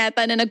time niya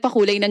yata na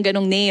nagpakulay ng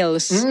ganong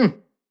nails.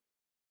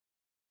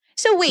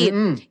 So wait,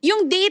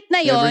 yung date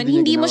na yon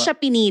hindi mo siya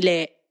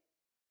pinili?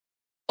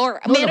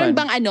 Or meron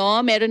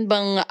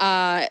bang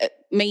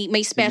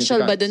may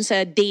special ba dun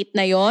sa date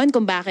na yon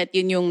kung bakit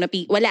yun yung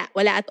wala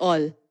at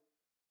all?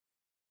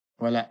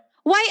 Wala.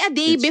 Why a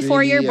day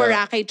before your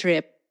Boracay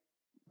trip?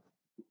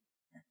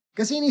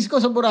 Kasi inis ko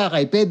sa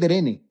Boracay, pwede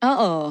rin eh.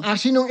 Oo.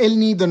 Actually, nung El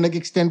Nido,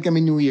 nag-extend kami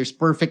New Year's,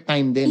 perfect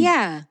time din.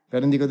 Yeah.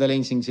 Pero hindi ko dala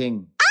yung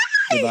sing-sing.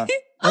 Diba?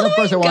 And of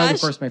course, I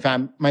wanted first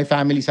my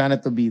family sana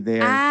to be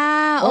there.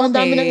 Okay. Ang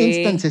dami ng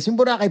instances. Yung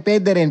Boracay,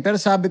 pwede rin. Pero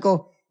sabi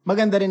ko,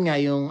 maganda rin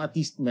nga yung at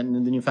least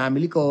nandun yung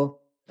family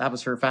ko. Tapos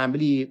her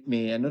family,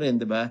 may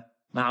diba?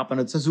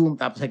 Makapanood sa Zoom.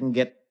 Tapos I can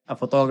get a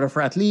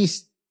photographer at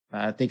least.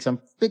 Take some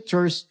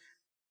pictures.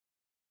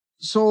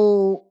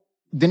 So,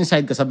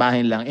 dinecide ko sa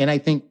bahay lang. And I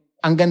think,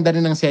 ang ganda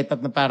rin ng setup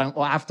na parang,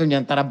 after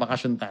niyan, tara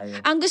bakasyon tayo.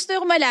 Ang gusto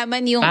ko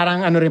malaman yung... Parang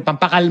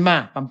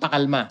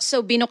pampakalma.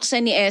 So,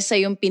 binuksan ni Esa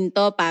yung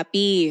pinto,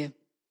 papi.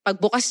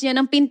 Pagbukas niya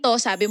ng pinto,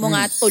 sabi mo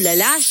nga,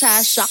 tulala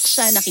siya, shock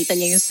siya, nakita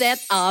niya yung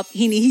setup,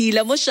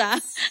 hinihila mo siya,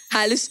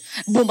 halos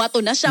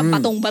bumato na siya,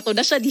 patong-bato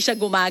na siya, di siya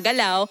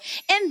gumagalaw.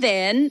 And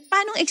then,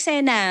 paanong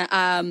eksena?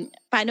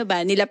 Paano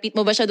ba? Nilapit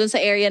mo ba siya dun sa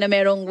area na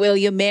merong will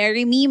you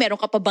marry me? Meron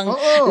ka pa bang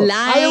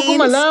lines? Ayaw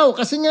gumalaw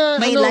kasi nga...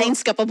 May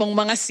lines ka pa bang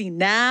mga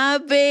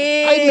sinabi?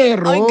 Ay,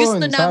 meron. Ay,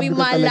 gusto namin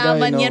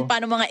malaman talaga, yan.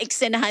 Paano mga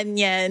eksenahan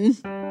yan?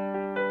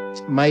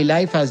 My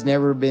life has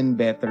never been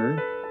better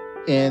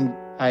and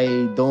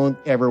I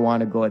don't ever want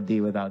to go a day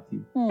without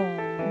you.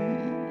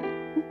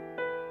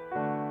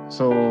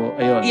 So,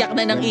 ayun. Iyak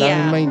na ng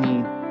iyak.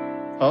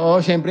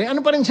 Oo, syempre.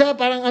 Ano pa rin siya?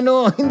 Parang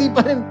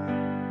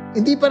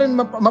hindi pa rin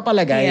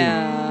mapalagay.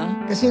 Yeah.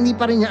 Kasi hindi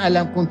pa rin niya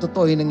alam kung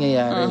totoo yung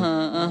nangyayari.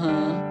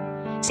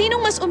 Sinong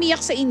mas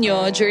umiyak sa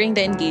inyo during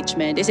the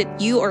engagement? Is it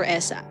you or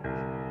Esa?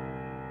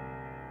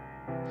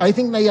 I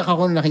think naiyak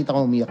ako nung nakita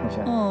ko umiyak na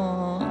siya.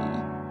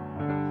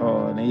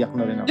 Naiyak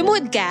na rin ako.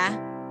 Lumuhod ka?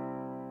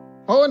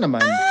 Oo naman.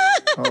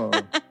 Oo.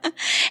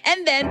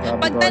 And then,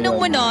 pagtanong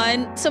mo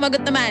nun,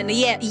 sumagot naman,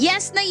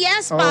 yes na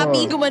yes,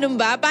 papi, gumanon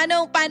ba?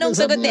 Paano ang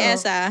sagot ni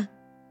Esa?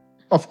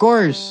 Of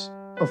course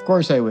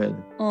I will.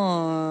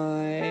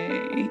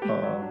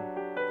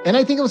 And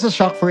I think it was a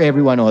shock for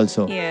everyone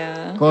also.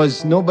 Yeah.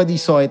 Because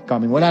nobody saw it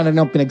coming. Wala na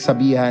nang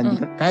pinagsabihan.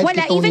 Kahit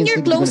wala, even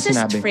your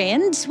closest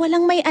friends,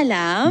 walang may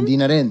alam? Hindi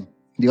na rin.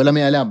 Hindi ko lang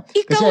may alam.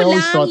 Ikaw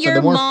lang,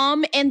 your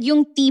mom, and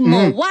yung team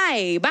mo.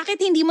 Why? Bakit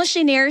hindi mo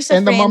shinare sa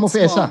and friends mo? And the mom of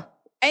Esa.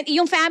 And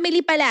yung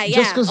family pala,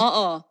 yeah.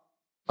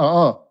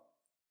 Oo.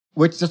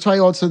 That's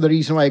why also the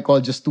reason why I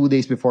called just 2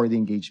 days before the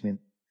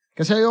engagement.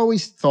 Kasi I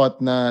always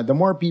thought na the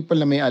more people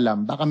na may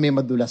alam, baka may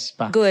madulas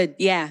pa. Good,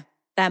 yeah.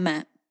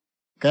 Tama.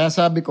 Kaya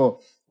sabi ko,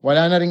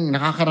 wala na rin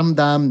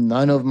nakakaramdam,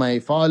 none of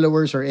my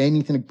followers or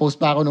anything. Nag-post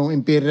pa ako ng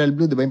Imperial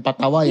Blue, diba? Yung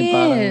patawa, yung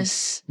parang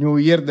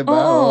New Year, diba?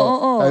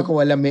 Oo. Sabi ko,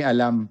 wala may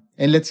alam.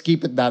 And let's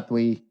keep it that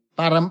way.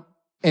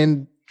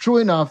 And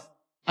true enough,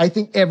 I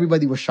think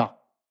everybody was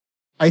shocked.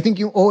 I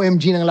think yung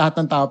OMG ng lahat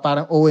ng tao,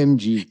 parang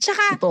OMG.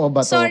 Tsaka, totoo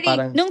ba to? Sorry,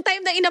 parang, nung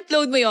time na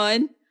in-upload mo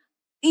yon,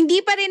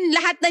 hindi pa rin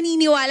lahat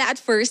naniniwala at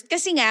first.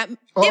 Kasi nga,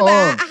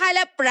 diba,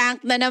 akala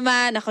prank na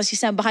naman. Ako, si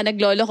Sam, baka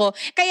naglolo ko.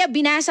 Kaya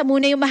binasa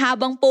muna yung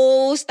mahabang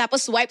post,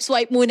 tapos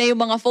swipe muna yung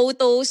mga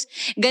photos.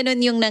 Ganon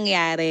yung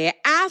nangyari.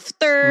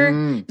 After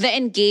the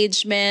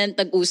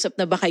engagement, nag-usap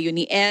na ba kayo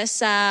ni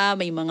Esa?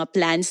 May mga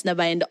plans na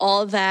ba and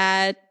all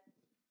that?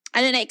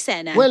 Ano na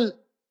eksena? Well,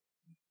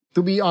 to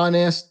be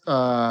honest,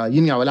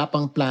 yun nga, wala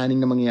pang planning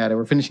na mangyayari.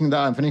 We're finishing the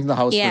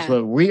house as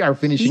well. We are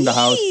finishing the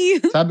house.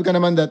 Sabi ko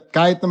naman that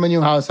kahit naman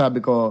yung house, sabi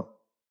ko,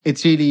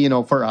 it's really,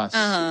 for us.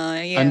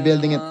 Yeah. I'm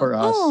building it for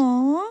us.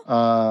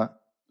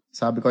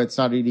 Sabi ko, it's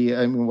not really,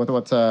 I mean,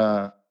 what's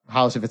a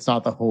house if it's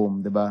not a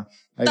home, diba?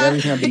 Like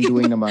everything I've been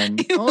doing naman.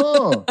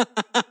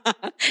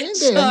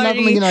 Hindi,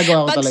 lahat naman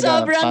ginagawa ko talaga. Pag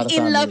sobrang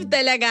in love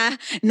talaga,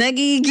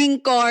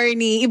 nagiging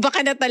corny, iba ka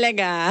na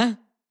talaga.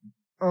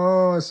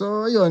 Oh,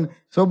 so yun.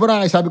 So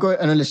Boracay, sabi ko,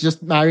 let's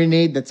just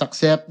marinate, let's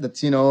accept,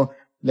 let's,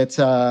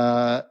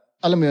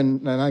 alam mo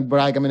yun,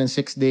 nag-Boracay kami ng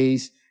 6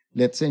 days.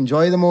 Let's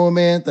enjoy the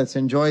moment, let's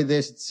enjoy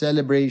this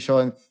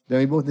celebration.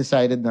 Then we both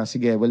decided na,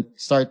 sige, we'll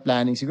start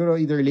planning. Siguro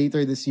either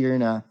later this year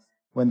na,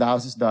 when the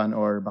house is done,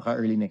 or baka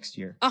early next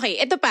year.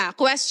 Okay, ito pa,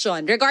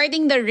 question.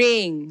 Regarding the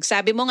ring,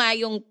 sabi mo nga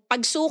yung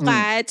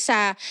pagsukat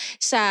sa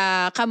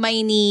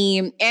kamay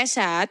ni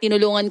Esa,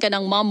 tinulungan ka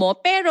ng mom mo,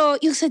 pero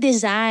yung sa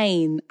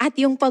design at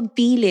yung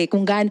pagpili,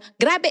 kung gaano,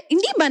 grabe,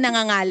 hindi ba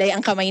nangangalay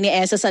ang kamay ni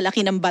Esa sa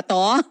laki ng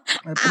bato?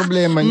 May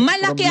problema.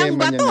 Malaki ang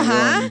bato,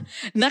 ha?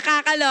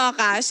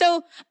 Nakakaloka.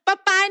 So,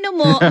 paano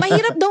mo,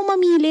 mahirap daw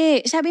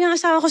mamili. Sabi ng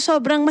asawa ko,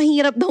 sobrang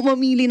mahirap daw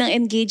mamili ng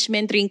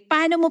engagement ring.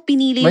 Paano mo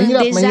pinili yung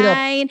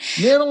design?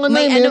 Meron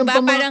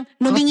parang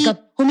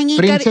humingi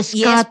Princess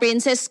ka, yes,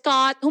 Princess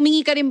Cut. Humingi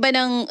ka rin ba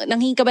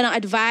nanghingi ka ba ng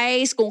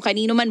advice kung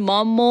kanino man,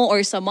 mom mo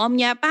or sa mom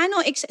niya?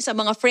 Paano sa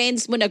mga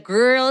friends mo na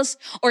girls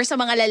or sa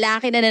mga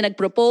lalaki na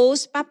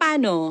nag-propose?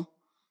 Paano?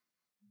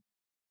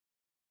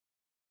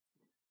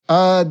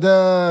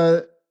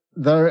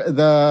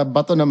 The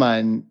bato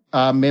naman,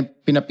 may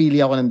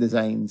pinapili ako ng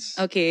designs.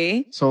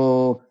 Okay.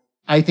 So,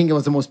 I think it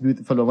was the most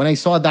beautiful one. When I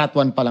saw that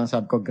one palang,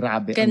 sabi ko,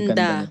 grabe, ang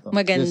ganda nito.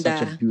 Maganda. This is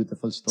such a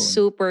beautiful stone.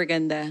 Super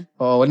ganda.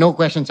 Oh, no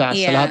questions asked.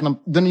 Yeah. Sa lahat ng,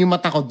 doon yung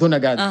mata ko, doon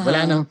agad.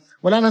 Wala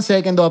nang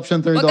second option,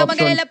 third option. Huwag kang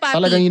mag-alala,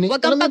 papi.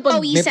 Huwag kang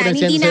pagpawisan.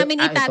 Hindi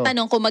namin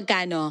itatanong kung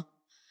magkano.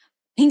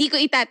 Hindi ko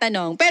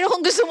itatanong. Pero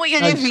kung gusto mo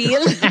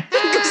i-reveal,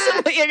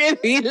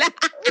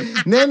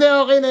 Hindi,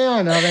 okay na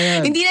yan. Okay na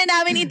yan. Hindi na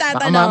namin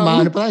itatanong. Baka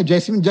ano pa tayo,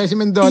 Jessie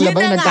Mendola ba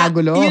yung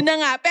nagkagulo? Yun na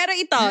nga. Pero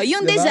ito,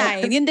 yung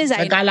design.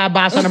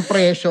 Nagkalabasan ng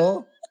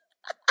presyo.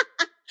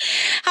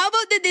 How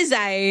about the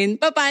design?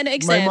 Paano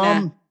eksena? My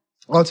mom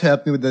also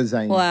helped me with the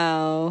design.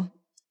 Wow.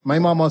 My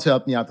mom also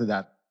helped me out with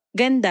that.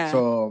 Ganda.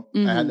 So,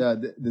 I had a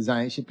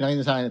design. She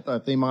pinakita sa akin,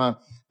 ito yung mga,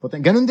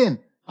 ganun din.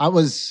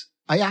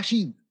 I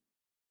actually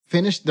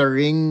finished the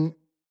ring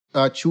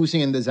choosing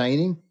and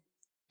designing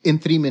in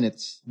 3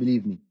 minutes,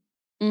 believe me.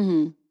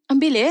 Mm-hmm. Ang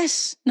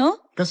bilis, no?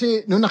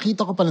 Kasi nung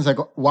nakita ko pa lang, sabi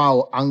ko,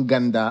 wow, ang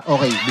ganda.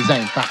 Okay,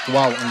 design, fact,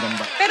 wow, ang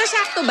ganda. Pero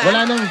sakto ba?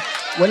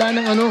 Wala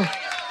nang ano.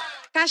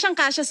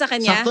 Kasyang-kasya sa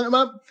kanya? Sakto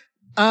naman.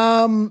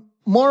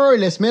 More or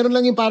less, meron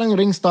lang yung parang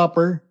ring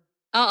stopper.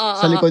 Oo.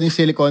 Sa likod yung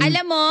silicone.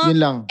 Alam mo, yun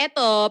lang.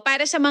 Eto,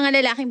 para sa mga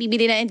lalaking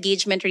bibili ng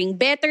engagement ring,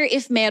 better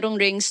if merong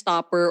ring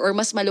stopper or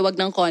mas maluwag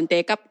ng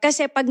konti.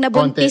 Kasi pag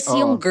nabuntis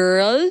yung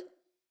girl,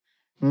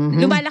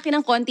 lumalaki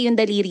ng konti yung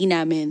daliri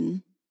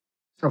namin.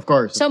 Of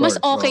course. So, mas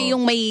okay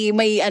yung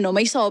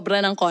may sobra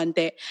ng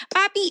konti.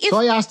 Papi, if...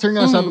 So, I asked her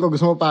nga, sabi ko,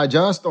 gusto mo pa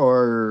adjust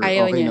or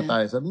ayaw okay niya. na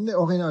tayo? Sabi, hindi,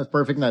 okay na. It's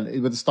perfect na.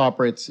 With the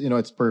stopper, it's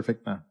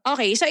perfect na.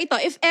 Okay, so ito,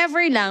 if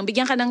ever lang,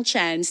 bigyan ka ng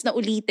chance na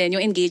ulitin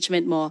yung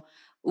engagement mo,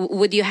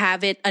 would you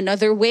have it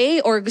another way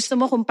or gusto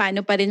mo kung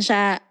paano pa rin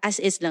siya, as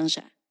is lang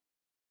siya?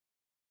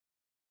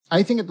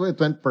 I think it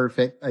went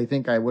perfect. I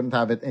think I wouldn't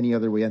have it any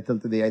other way until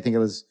today. I think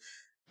it was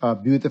a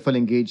beautiful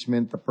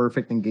engagement, a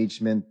perfect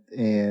engagement,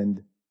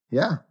 and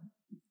yeah.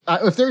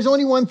 If there's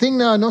only one thing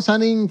na,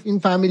 sana in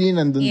family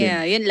nandun din.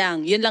 Yeah, yun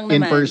lang naman.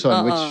 In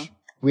person, which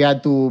we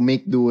had to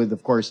make do with,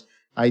 of course.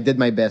 I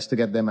did my best to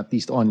get them at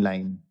least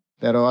online.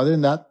 Pero other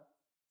than that,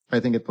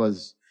 I think it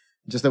was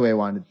just the way I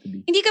wanted it to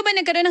be. Hindi ka ba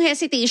nagkaroon ng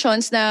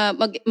hesitations na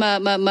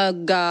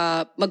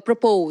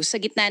mag-propose sa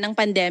gitna ng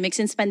pandemic?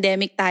 Since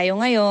pandemic tayo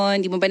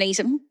ngayon, hindi mo ba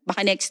naisip,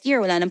 baka next year,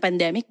 wala ng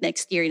pandemic,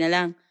 next year na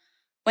lang?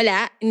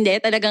 Wala? Hindi?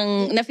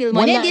 Talagang na-feel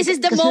mo, this is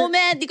the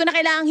moment. Di ko na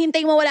kailangang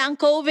hintayin mo wala ang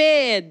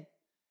COVID.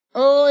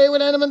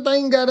 Wala naman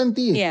tayong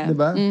guarantee. Yeah.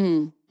 Diba?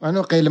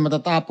 Mm-hmm. Kailan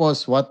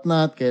matatapos, what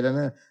not, kailan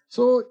na.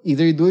 So,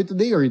 either you do it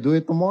today or you do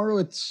it tomorrow.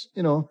 It's,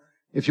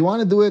 if you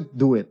want to do it,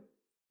 do it.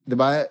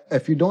 Diba?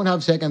 If you don't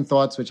have second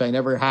thoughts, which I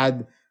never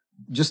had,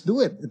 just do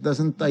it. It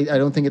doesn't, I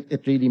don't think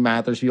it really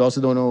matters. We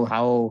also don't know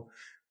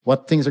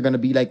what things are going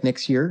to be like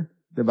next year.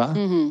 Diba?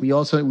 Mm-hmm.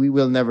 We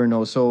will never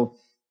know. So,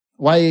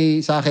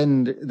 why sa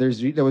akin, there was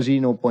really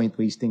no point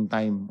wasting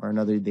time or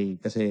another day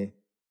kasi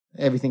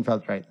everything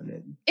felt right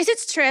already. Is it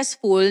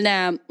stressful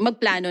na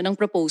magplano ng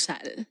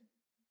proposal?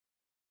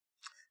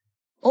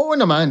 Oo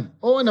naman.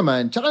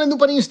 Tsaka nandun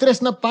pa rin yung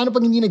stress na paano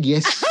pag hindi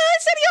nag-yes.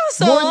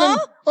 Seryoso?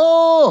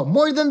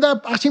 More than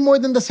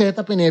the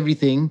setup and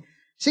everything.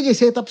 Sige,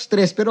 setup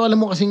stress, pero alam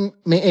mo kasing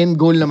may end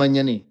goal naman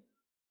yan eh.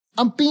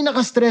 Ang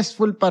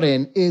pinaka-stressful pa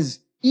rin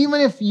is,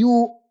 even if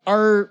you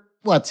are,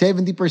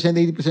 70%,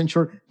 80%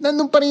 sure,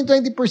 nandun pa rin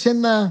yung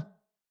 20% na,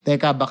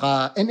 teka,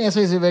 baka, and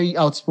Esa is a very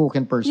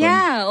outspoken person.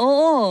 Yeah,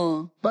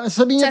 oo.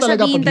 Sabihin niya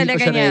talaga pag hindi pa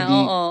siya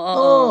ready.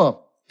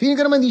 Oo. Feeling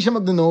ko naman hindi siya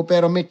mag-no,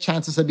 pero may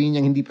chance sabihin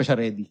niya hindi pa siya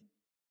ready.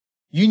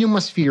 Yun yung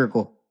mas fear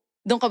ko.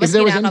 Doon ka ba kinakabahan? If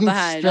there was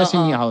anything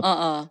stressing me out.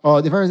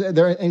 If there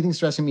was anything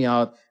stressing me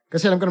out,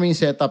 kasi alam ko naman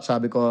yung setup,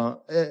 sabi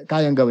ko,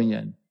 kayang gawin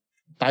yan.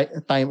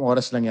 Time,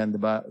 oras lang yan,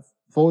 diba?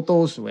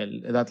 Photos, well,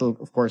 that'll,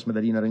 of course,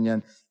 madali na rin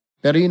yan.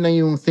 Pero yun na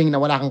yung thing na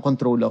wala kang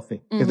control of eh.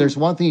 Mm-hmm. If there's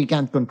one thing you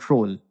can't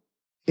control,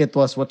 it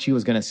was what she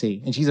was gonna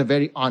say. And she's a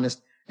very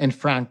honest and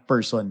frank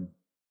person.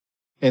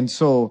 And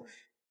so,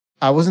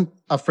 I wasn't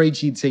afraid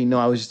she'd say no.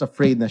 I was just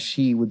afraid na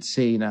she would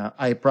say na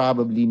I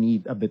probably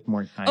need a bit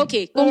more time.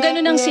 Okay, kung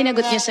ganun ang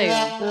sinagot niya sa'yo,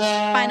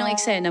 paano ang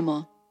eksena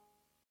mo?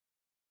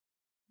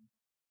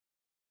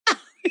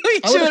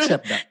 I would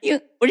accept that.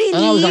 Really?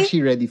 And I was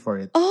actually ready for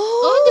it.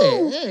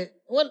 Oh!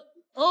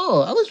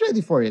 I was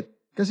ready for it.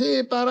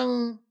 Kasi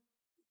parang,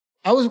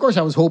 I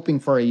was hoping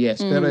for a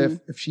yes. Pero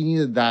if she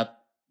needed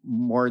that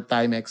more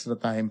time, extra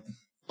time,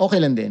 okay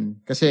lang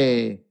din.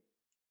 Kasi,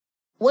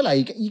 wala,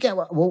 you can't,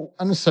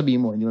 ano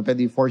sabihin mo? Hindi mo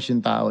pwede force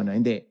yung tao na,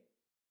 hindi.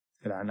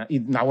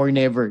 Now or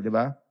never, di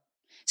ba?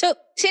 So,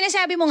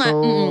 sinasabi mo nga,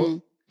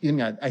 yun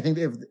nga, I think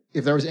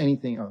if there was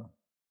anything,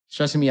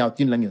 stressing me out,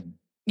 yun lang yun.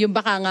 Yung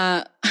baka nga,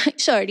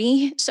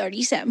 sorry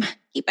Sam,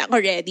 keep ako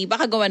ready,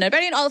 baka gawa na.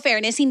 Pero in all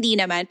fairness, hindi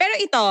naman. Pero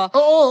ito,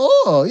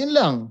 Oo, yun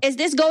lang. Is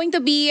this going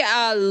to be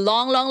a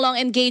long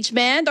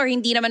engagement or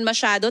hindi naman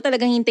masyado?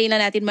 Talagang hintayin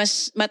lang natin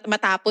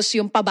matapos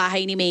yung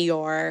pabahay ni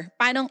Mayor.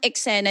 Paano ang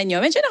eksena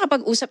nyo? Medyo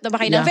nakapag-usap na ba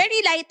kayo na very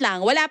light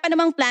lang? Wala pa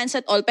namang plans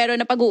at all, pero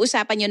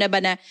napag-uusapan nyo na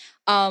ba na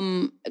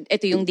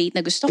ito yung date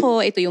na gusto ko,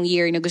 ito yung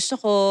year na gusto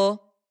ko?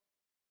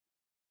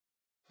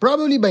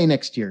 Probably by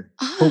next year.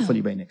 Hopefully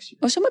by next year.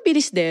 So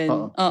mabilis din.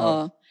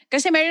 Oo.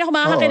 Kasi meron ako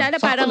mga kakilala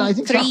parang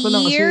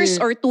 3 years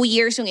or 2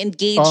 years yung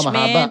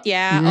engagement.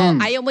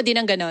 Ayaw mo din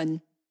ng ganon.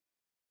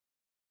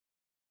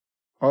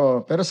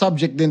 Pero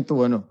subject din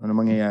to ano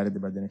mangyayari,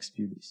 diba, the next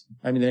few days.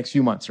 I mean, the next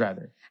few months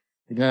rather.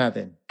 Tignan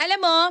natin. Alam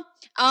mo,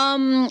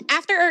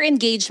 after our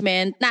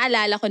engagement,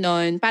 naalala ko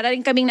noon, para rin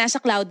kaming nasa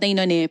cloud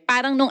na noon eh.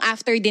 Parang nung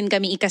after din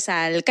kami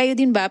ikasal, kayo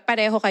din ba,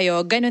 pareho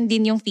kayo, ganon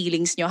din yung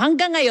feelings nyo.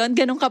 Hanggang ngayon,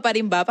 ganon ka pa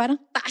rin ba?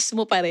 Parang taas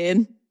mo pa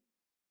rin?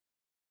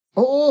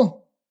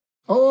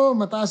 Oo,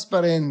 mataas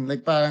pa rin.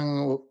 Like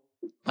parang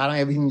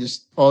everything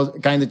just all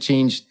kind of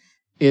changed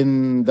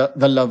in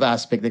the love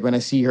aspect. Like when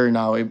I see her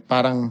now,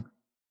 parang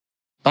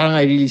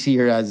I really see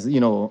her as,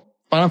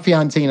 parang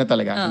fiancé na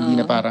talaga.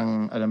 Hindi na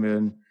parang, alam mo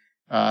yun,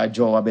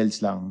 jowa bells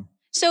lang.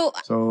 So,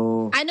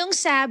 anong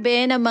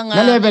sabi ng mga...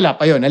 Na-level up.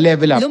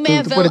 Na-level up.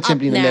 Lumevel to put it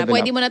simply, up na.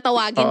 Pwede mo na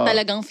tawagin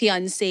talagang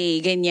fiancé,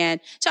 ganyan.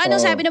 So,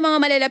 anong sabi ng mga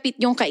malalapit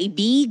nyong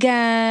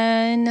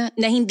kaibigan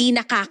na hindi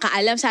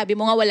nakakaalam? Sabi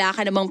mo nga wala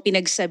ka namang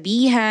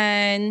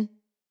pinagsabihan.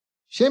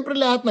 Siyempre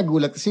lahat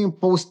nagulat kasi yung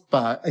post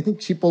pa, I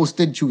think she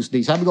posted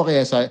Tuesday. Sabi ko kay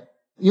Esa,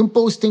 yung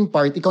posting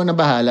part, ikaw na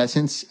bahala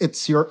since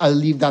I'll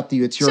leave that to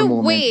you. It's your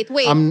moment. So,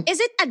 wait. Is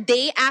it a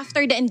day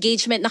after the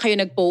engagement na kayo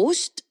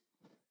nag-post?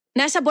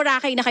 Nasa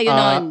Boracay na kayo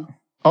noon?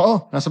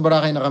 Oo, nasa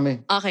Boracay na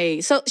kami.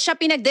 Okay. So, siya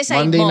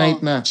pinag-decide Monday mo? Monday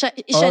night na.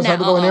 Siya na,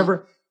 sabi ko,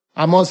 whenever,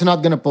 I'm also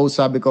not gonna post.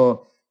 Sabi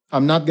ko,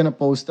 I'm not gonna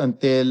post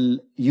until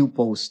you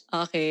post.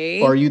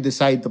 Okay. Or you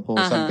decide to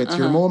post. Sabi ko, it's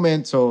your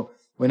moment. So,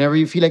 whenever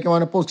you feel like you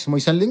wanna post, kasi mo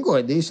isang linggo,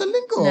 isang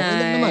linggo. Nice. Okay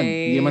lang naman.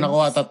 Hindi naman ako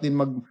atat din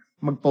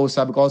mag-post.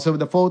 Sabi ko, also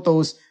with the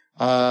photos,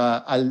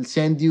 I'll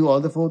send you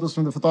all the photos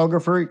from the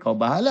photographer. Ikaw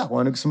bahala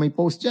kung ano gusto may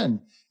post dyan.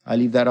 I'll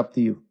leave that up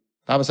to you.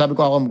 Tapos sabi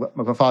ko ako,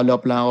 magpa-follow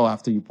up lang ako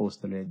after you post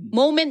already.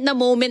 Moment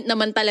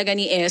naman talaga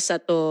ni Esa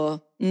to.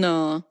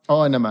 No?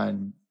 Oo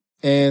naman.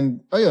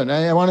 And, ayun,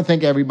 I want to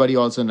thank everybody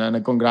also na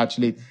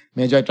nag-congratulate.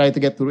 Medyo I tried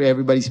to get through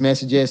everybody's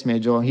messages.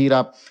 Medyo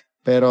hirap.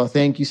 Pero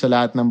thank you sa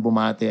lahat ng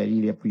bumate. I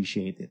really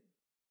appreciate it.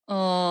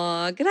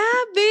 Oh,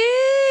 grabe!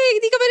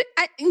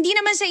 Hindi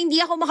naman sa hindi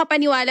ako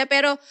makapaniwala,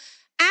 pero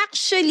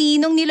actually,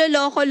 nung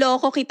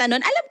niloloko-loko kita nun,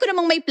 alam ko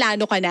namang may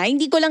plano ka na.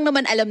 Hindi ko lang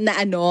naman alam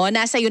na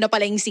nasa iyo na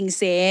pala yung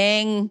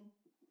singsing.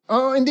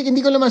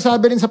 Hindi ko lang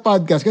masabi rin sa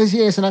podcast kasi si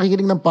Esa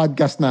nakikinig ng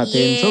podcast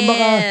natin. Yes. So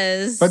baka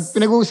pag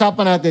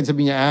pinag-uusapan natin,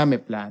 sabi niya, may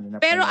plano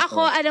na. Pero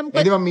ako, alam ko,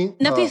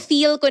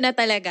 nafe-feel ko na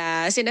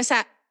talaga,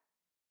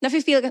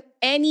 nafe-feel ko,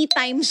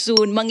 anytime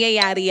soon,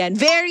 mangyayari yan.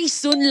 Very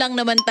soon lang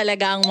naman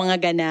talaga ang mga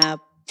ganap.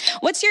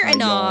 What's your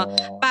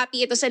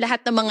Papi, ito sa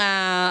lahat ng mga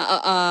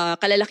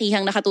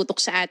kalalakihang nakatutok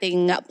sa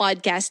ating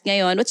podcast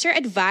ngayon, what's your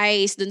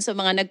advice dun sa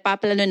mga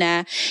nagpaplano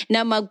na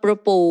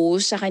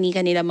mag-propose sa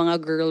kanilang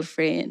mga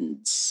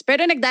girlfriends?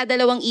 Pero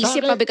nagdadalawang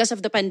isip pa because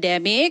of the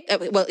pandemic.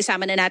 Well,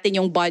 isama na natin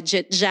yung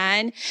budget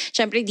dyan.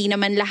 Siyempre, di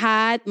naman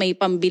lahat may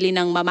pambili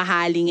ng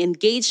mamahaling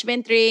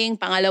engagement ring.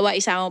 Pangalawa,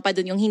 isama pa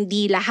dun yung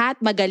hindi lahat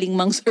magaling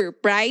mang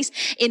surprise.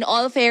 In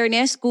all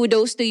fairness,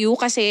 kudos to you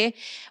kasi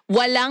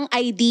walang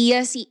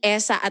idea si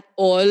Esa at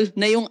all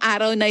na yung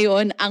araw na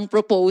yon ang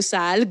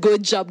proposal.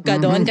 Good job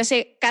ka doon.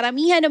 Kasi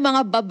karamihan ng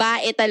mga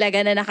babae talaga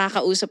na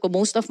nakakausap ko,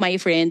 most of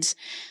my friends,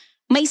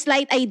 may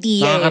slight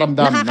idea.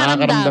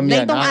 Nakakaramdam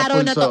na itong araw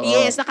na to.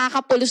 Yes,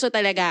 nakakapulso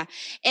talaga.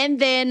 And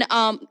then,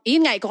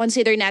 yun nga,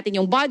 i-consider natin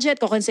yung budget,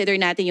 i-consider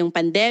natin yung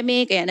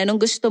pandemic. Ayan,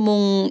 anong gusto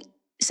mong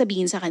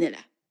sabihin sa kanila?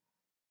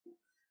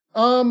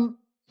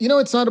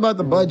 It's not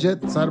about the budget.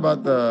 It's not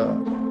about the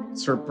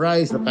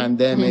surprise, the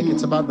pandemic.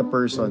 It's about the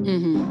person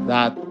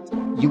that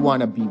you want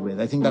to be with.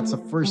 I think that's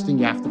the first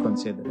thing you have to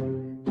consider.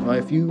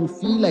 If you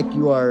feel like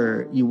you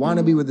want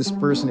to be with this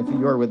person, if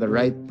you are with the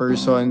right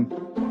person,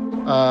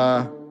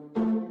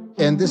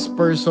 and this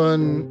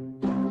person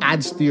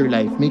adds to your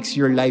life, makes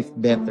your life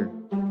better,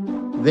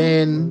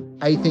 then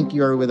I think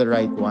you're with the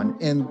right one.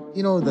 And,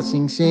 the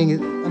sing-sing,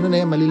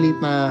 maliliit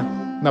na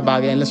na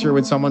bagay unless you're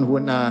with someone who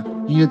na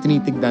yun yung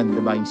tinitignan,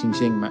 diba? Yung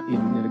sing-sing,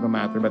 yun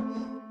nagmamatter. But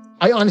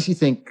I honestly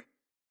think,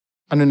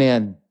 ano na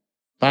yan,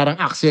 parang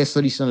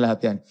accessories na lahat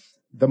yan.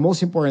 The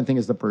most important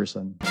thing is the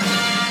person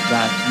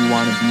that you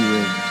want to be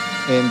with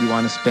and you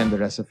want to spend the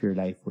rest of your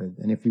life with.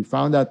 And if you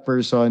found that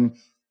person,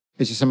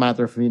 it's just a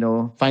matter of,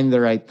 find the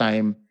right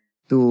time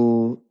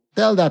to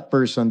tell that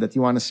person that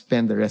you want to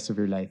spend the rest of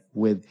your life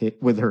with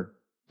her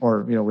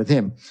or, with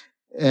him.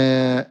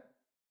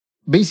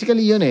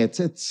 Basically, yun eh.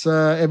 It's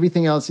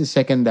everything else is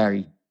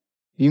secondary.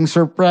 Yung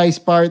surprise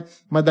part,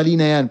 madali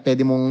na yan.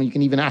 You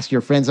can even ask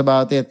your friends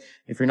about it.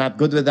 If you're not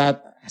good with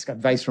that, ask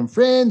advice from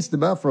friends,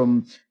 diba?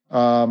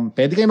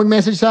 Pwede kayo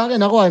mag-message sa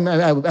akin.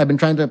 I've been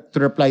trying to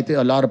reply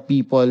to a lot of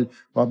people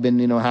who have been,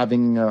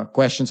 having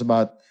questions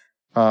about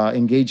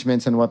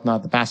engagements and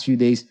whatnot the past few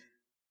days.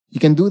 You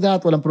can do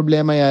that. Walang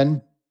problema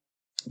yan.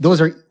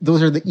 Those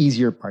are the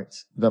easier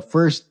parts. The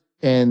first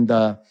and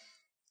the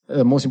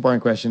most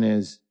important question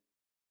is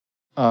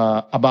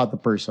about the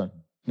person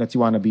that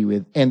you want to be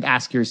with and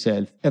ask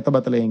yourself, eto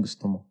ba talaga yung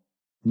gusto mo?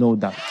 No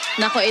doubt.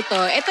 Nako,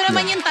 ito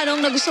naman yung tanong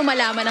na gusto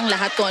malaman ng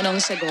lahat kung anong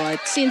sagot.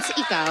 Since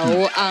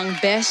ikaw ang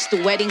best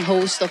wedding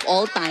host of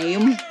all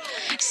time,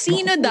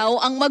 sino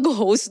daw ang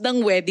mag-host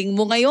ng wedding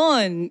mo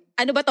ngayon?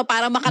 Ano ba to?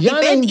 Para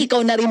makatipid?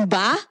 Ikaw na rin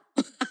ba?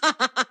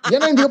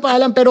 Yan ang hindi ko pa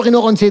alam pero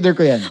kino-consider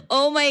ko yan.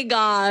 Oh my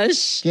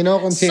gosh.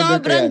 Kino-consider ko yan.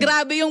 Sobrang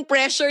grabe yung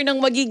pressure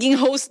ng magiging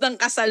host ng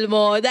kasal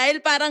mo.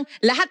 Dahil parang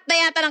lahat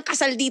na yata ng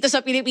kasal dito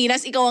sa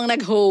Pilipinas, ikaw ang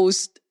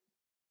nag-host.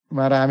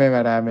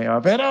 Marami.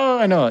 Oh.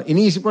 Pero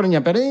iniisip ko rin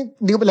yan. Pero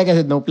hindi ko pa like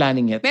I said, no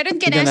planning yet. Meron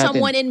ka na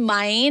someone in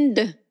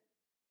mind?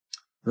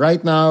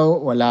 Right now,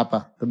 wala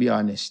pa, to be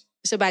honest.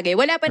 So bagay,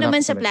 wala pa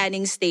naman sa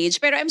planning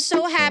stage. Pero I'm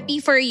so happy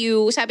for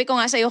you. Sabi ko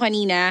nga sa'yo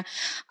kanina,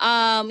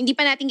 hindi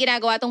pa natin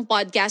ginagawa tong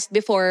podcast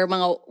before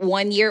mga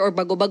 1 year or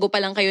bago-bago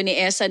pa lang kayo ni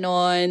Esa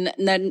noon.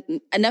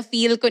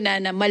 Na-feel ko na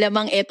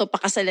malamang eto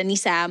pakasalan ni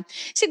Sam.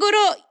 Siguro,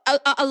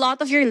 a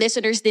lot of your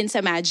listeners din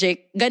sa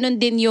Magic,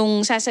 ganun din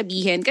yung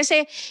sasabihin.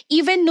 Kasi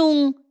even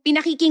nung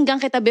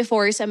pinakikinggan kita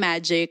before sa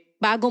Magic,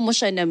 bago mo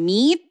siya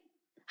na-meet,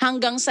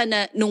 hanggang sa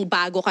nung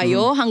bago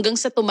kayo, hanggang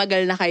sa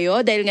tumagal na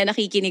kayo, dahil nga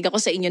nakikinig ako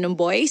sa inyo ng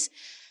boys,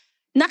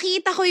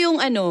 nakita ko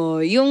yung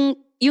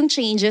yung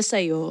changes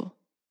sa'yo.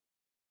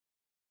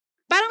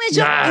 Parang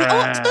medyo,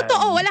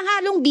 totoo, walang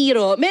halong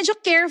biro. Medyo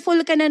careful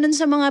ka na nun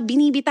sa mga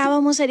binibitawan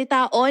mong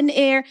salita on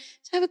air.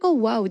 Sabi ko,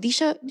 wow, di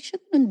siya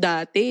nun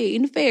dati.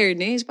 In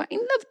fairness,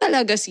 in love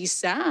talaga si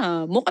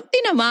Sam. Mukhang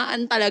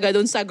tinamaan talaga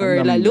dun sa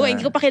girl. Lalo,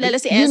 hindi ko pa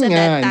kilala si Esa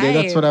that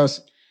time. That's what I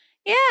was...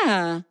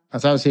 Yeah.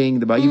 As I was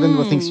saying, diba? Even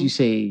the things you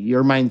say,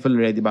 you're mindful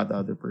already about the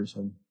other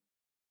person.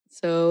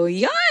 So,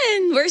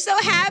 yan. We're so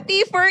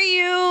happy for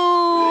you.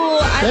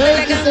 At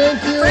thank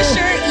you. For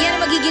sure, yan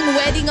ang magiging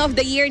wedding of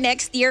the year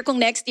next year. Kung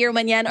next year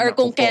man yan or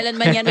kung kailan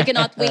man yan. We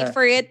cannot wait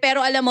for it.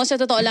 Pero alam mo, sa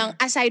totoo lang,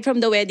 aside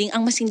from the wedding,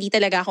 ang mas hindi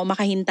talaga ako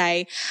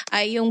makahintay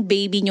ay yung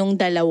baby nyong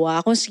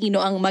dalawa. Kung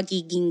sino ang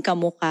magiging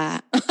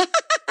kamuka.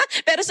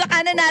 Pero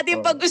saka na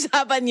natin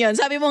pag-usapan yon.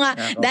 Sabi mo nga,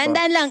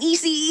 dandan lang,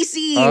 easy.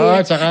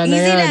 Tsaka na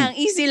yan.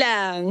 Easy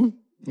lang.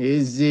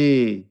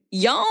 Easy.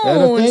 Yon.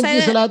 Pero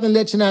thank you sa lahat ng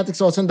lechenatics.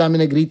 Also, ang dami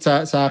nag-greet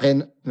sa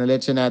akin na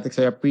lechenatics.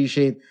 I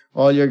appreciate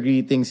all your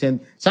greetings. And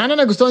sana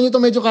nagustuhan nyo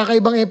itong medyo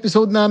kakaibang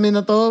episode namin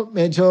na to.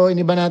 Medyo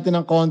iniba natin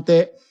ng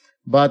konti.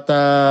 But,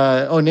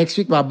 next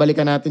week,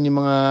 babalikan natin yung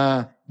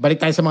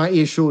balik tayo sa mga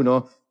issue,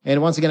 no?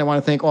 And once again, I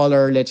want to thank all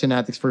our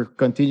lechenatics for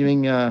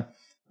continuing,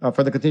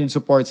 for the continued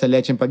support sa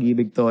Lecheng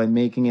Pag-ibig to and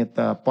making it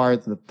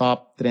part of the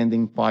top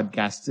trending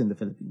podcasts in the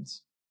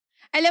Philippines.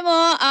 Alam mo,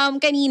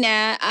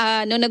 kanina,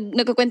 nung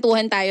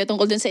nagkukwentuhan tayo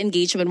tungkol dun sa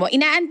engagement mo,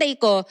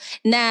 inaantay ko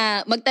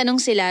na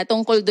magtanong sila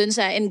tungkol dun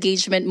sa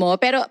engagement mo.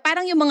 Pero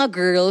parang yung mga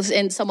girls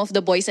and some of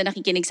the boys na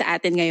nakikinig sa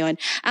atin ngayon,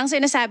 ang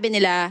sinasabi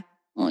nila,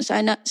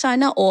 sana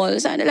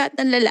lahat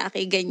ng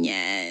lalaki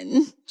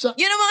ganyan.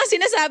 Yun ang mga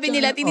sinasabi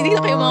nila.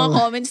 Tinitignan ko yung mga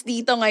comments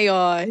dito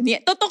ngayon.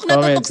 Tutok na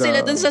tutok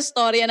sila dun sa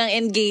storya ng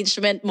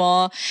engagement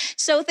mo.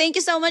 So, thank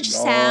you so much,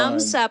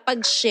 Sam, sa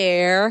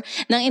pag-share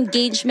ng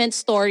engagement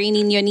story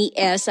ninyo ni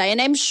Esa.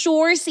 And I'm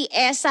sure si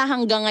Esa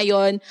hanggang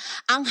ngayon,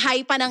 ang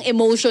high pa ng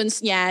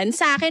emotions niyan.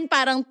 Sa akin,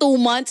 parang 2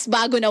 months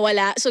bago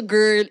nawala. So,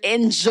 girl,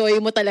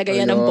 enjoy mo talaga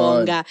yan ng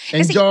bongga.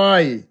 Kasi,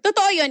 enjoy!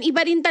 Totoo yun.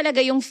 Iba rin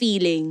talaga yung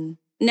feeling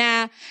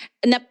na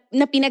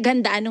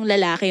pinaghandaan ng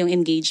lalaki yung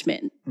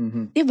engagement.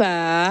 Mm-hmm. Diba?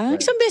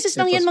 Right. Isang beses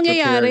lang yan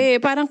mangyayari.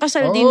 Parang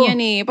kasal din yan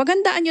eh.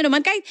 Paghandaan nyo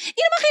naman. Kahit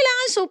hindi naman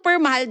kailangan super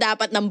mahal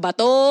dapat ng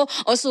bato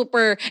o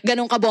super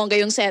ganong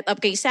kabongga yung setup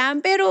kay Sam.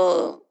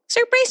 Pero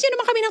surprise nyo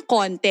naman kami ng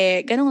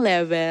konti. Ganong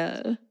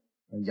level.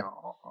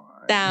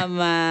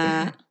 Tama.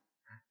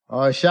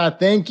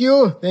 Thank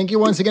you. Thank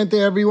you once again to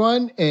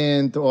everyone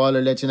and to all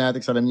our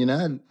lechenatics. Alam nyo na,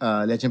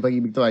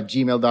 lechenpag-ibig to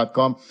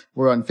 @gmail.com.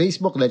 We're on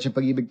Facebook, Lecheng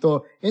Pag-ibig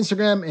to,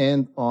 Instagram,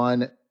 and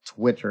on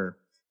Twitter.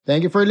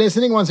 Thank you for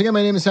listening. Once again,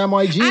 my name is Sam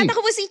YG. At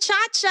ako po si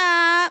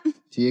Chacha.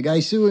 See you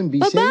guys soon. Be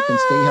safe and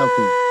stay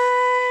healthy.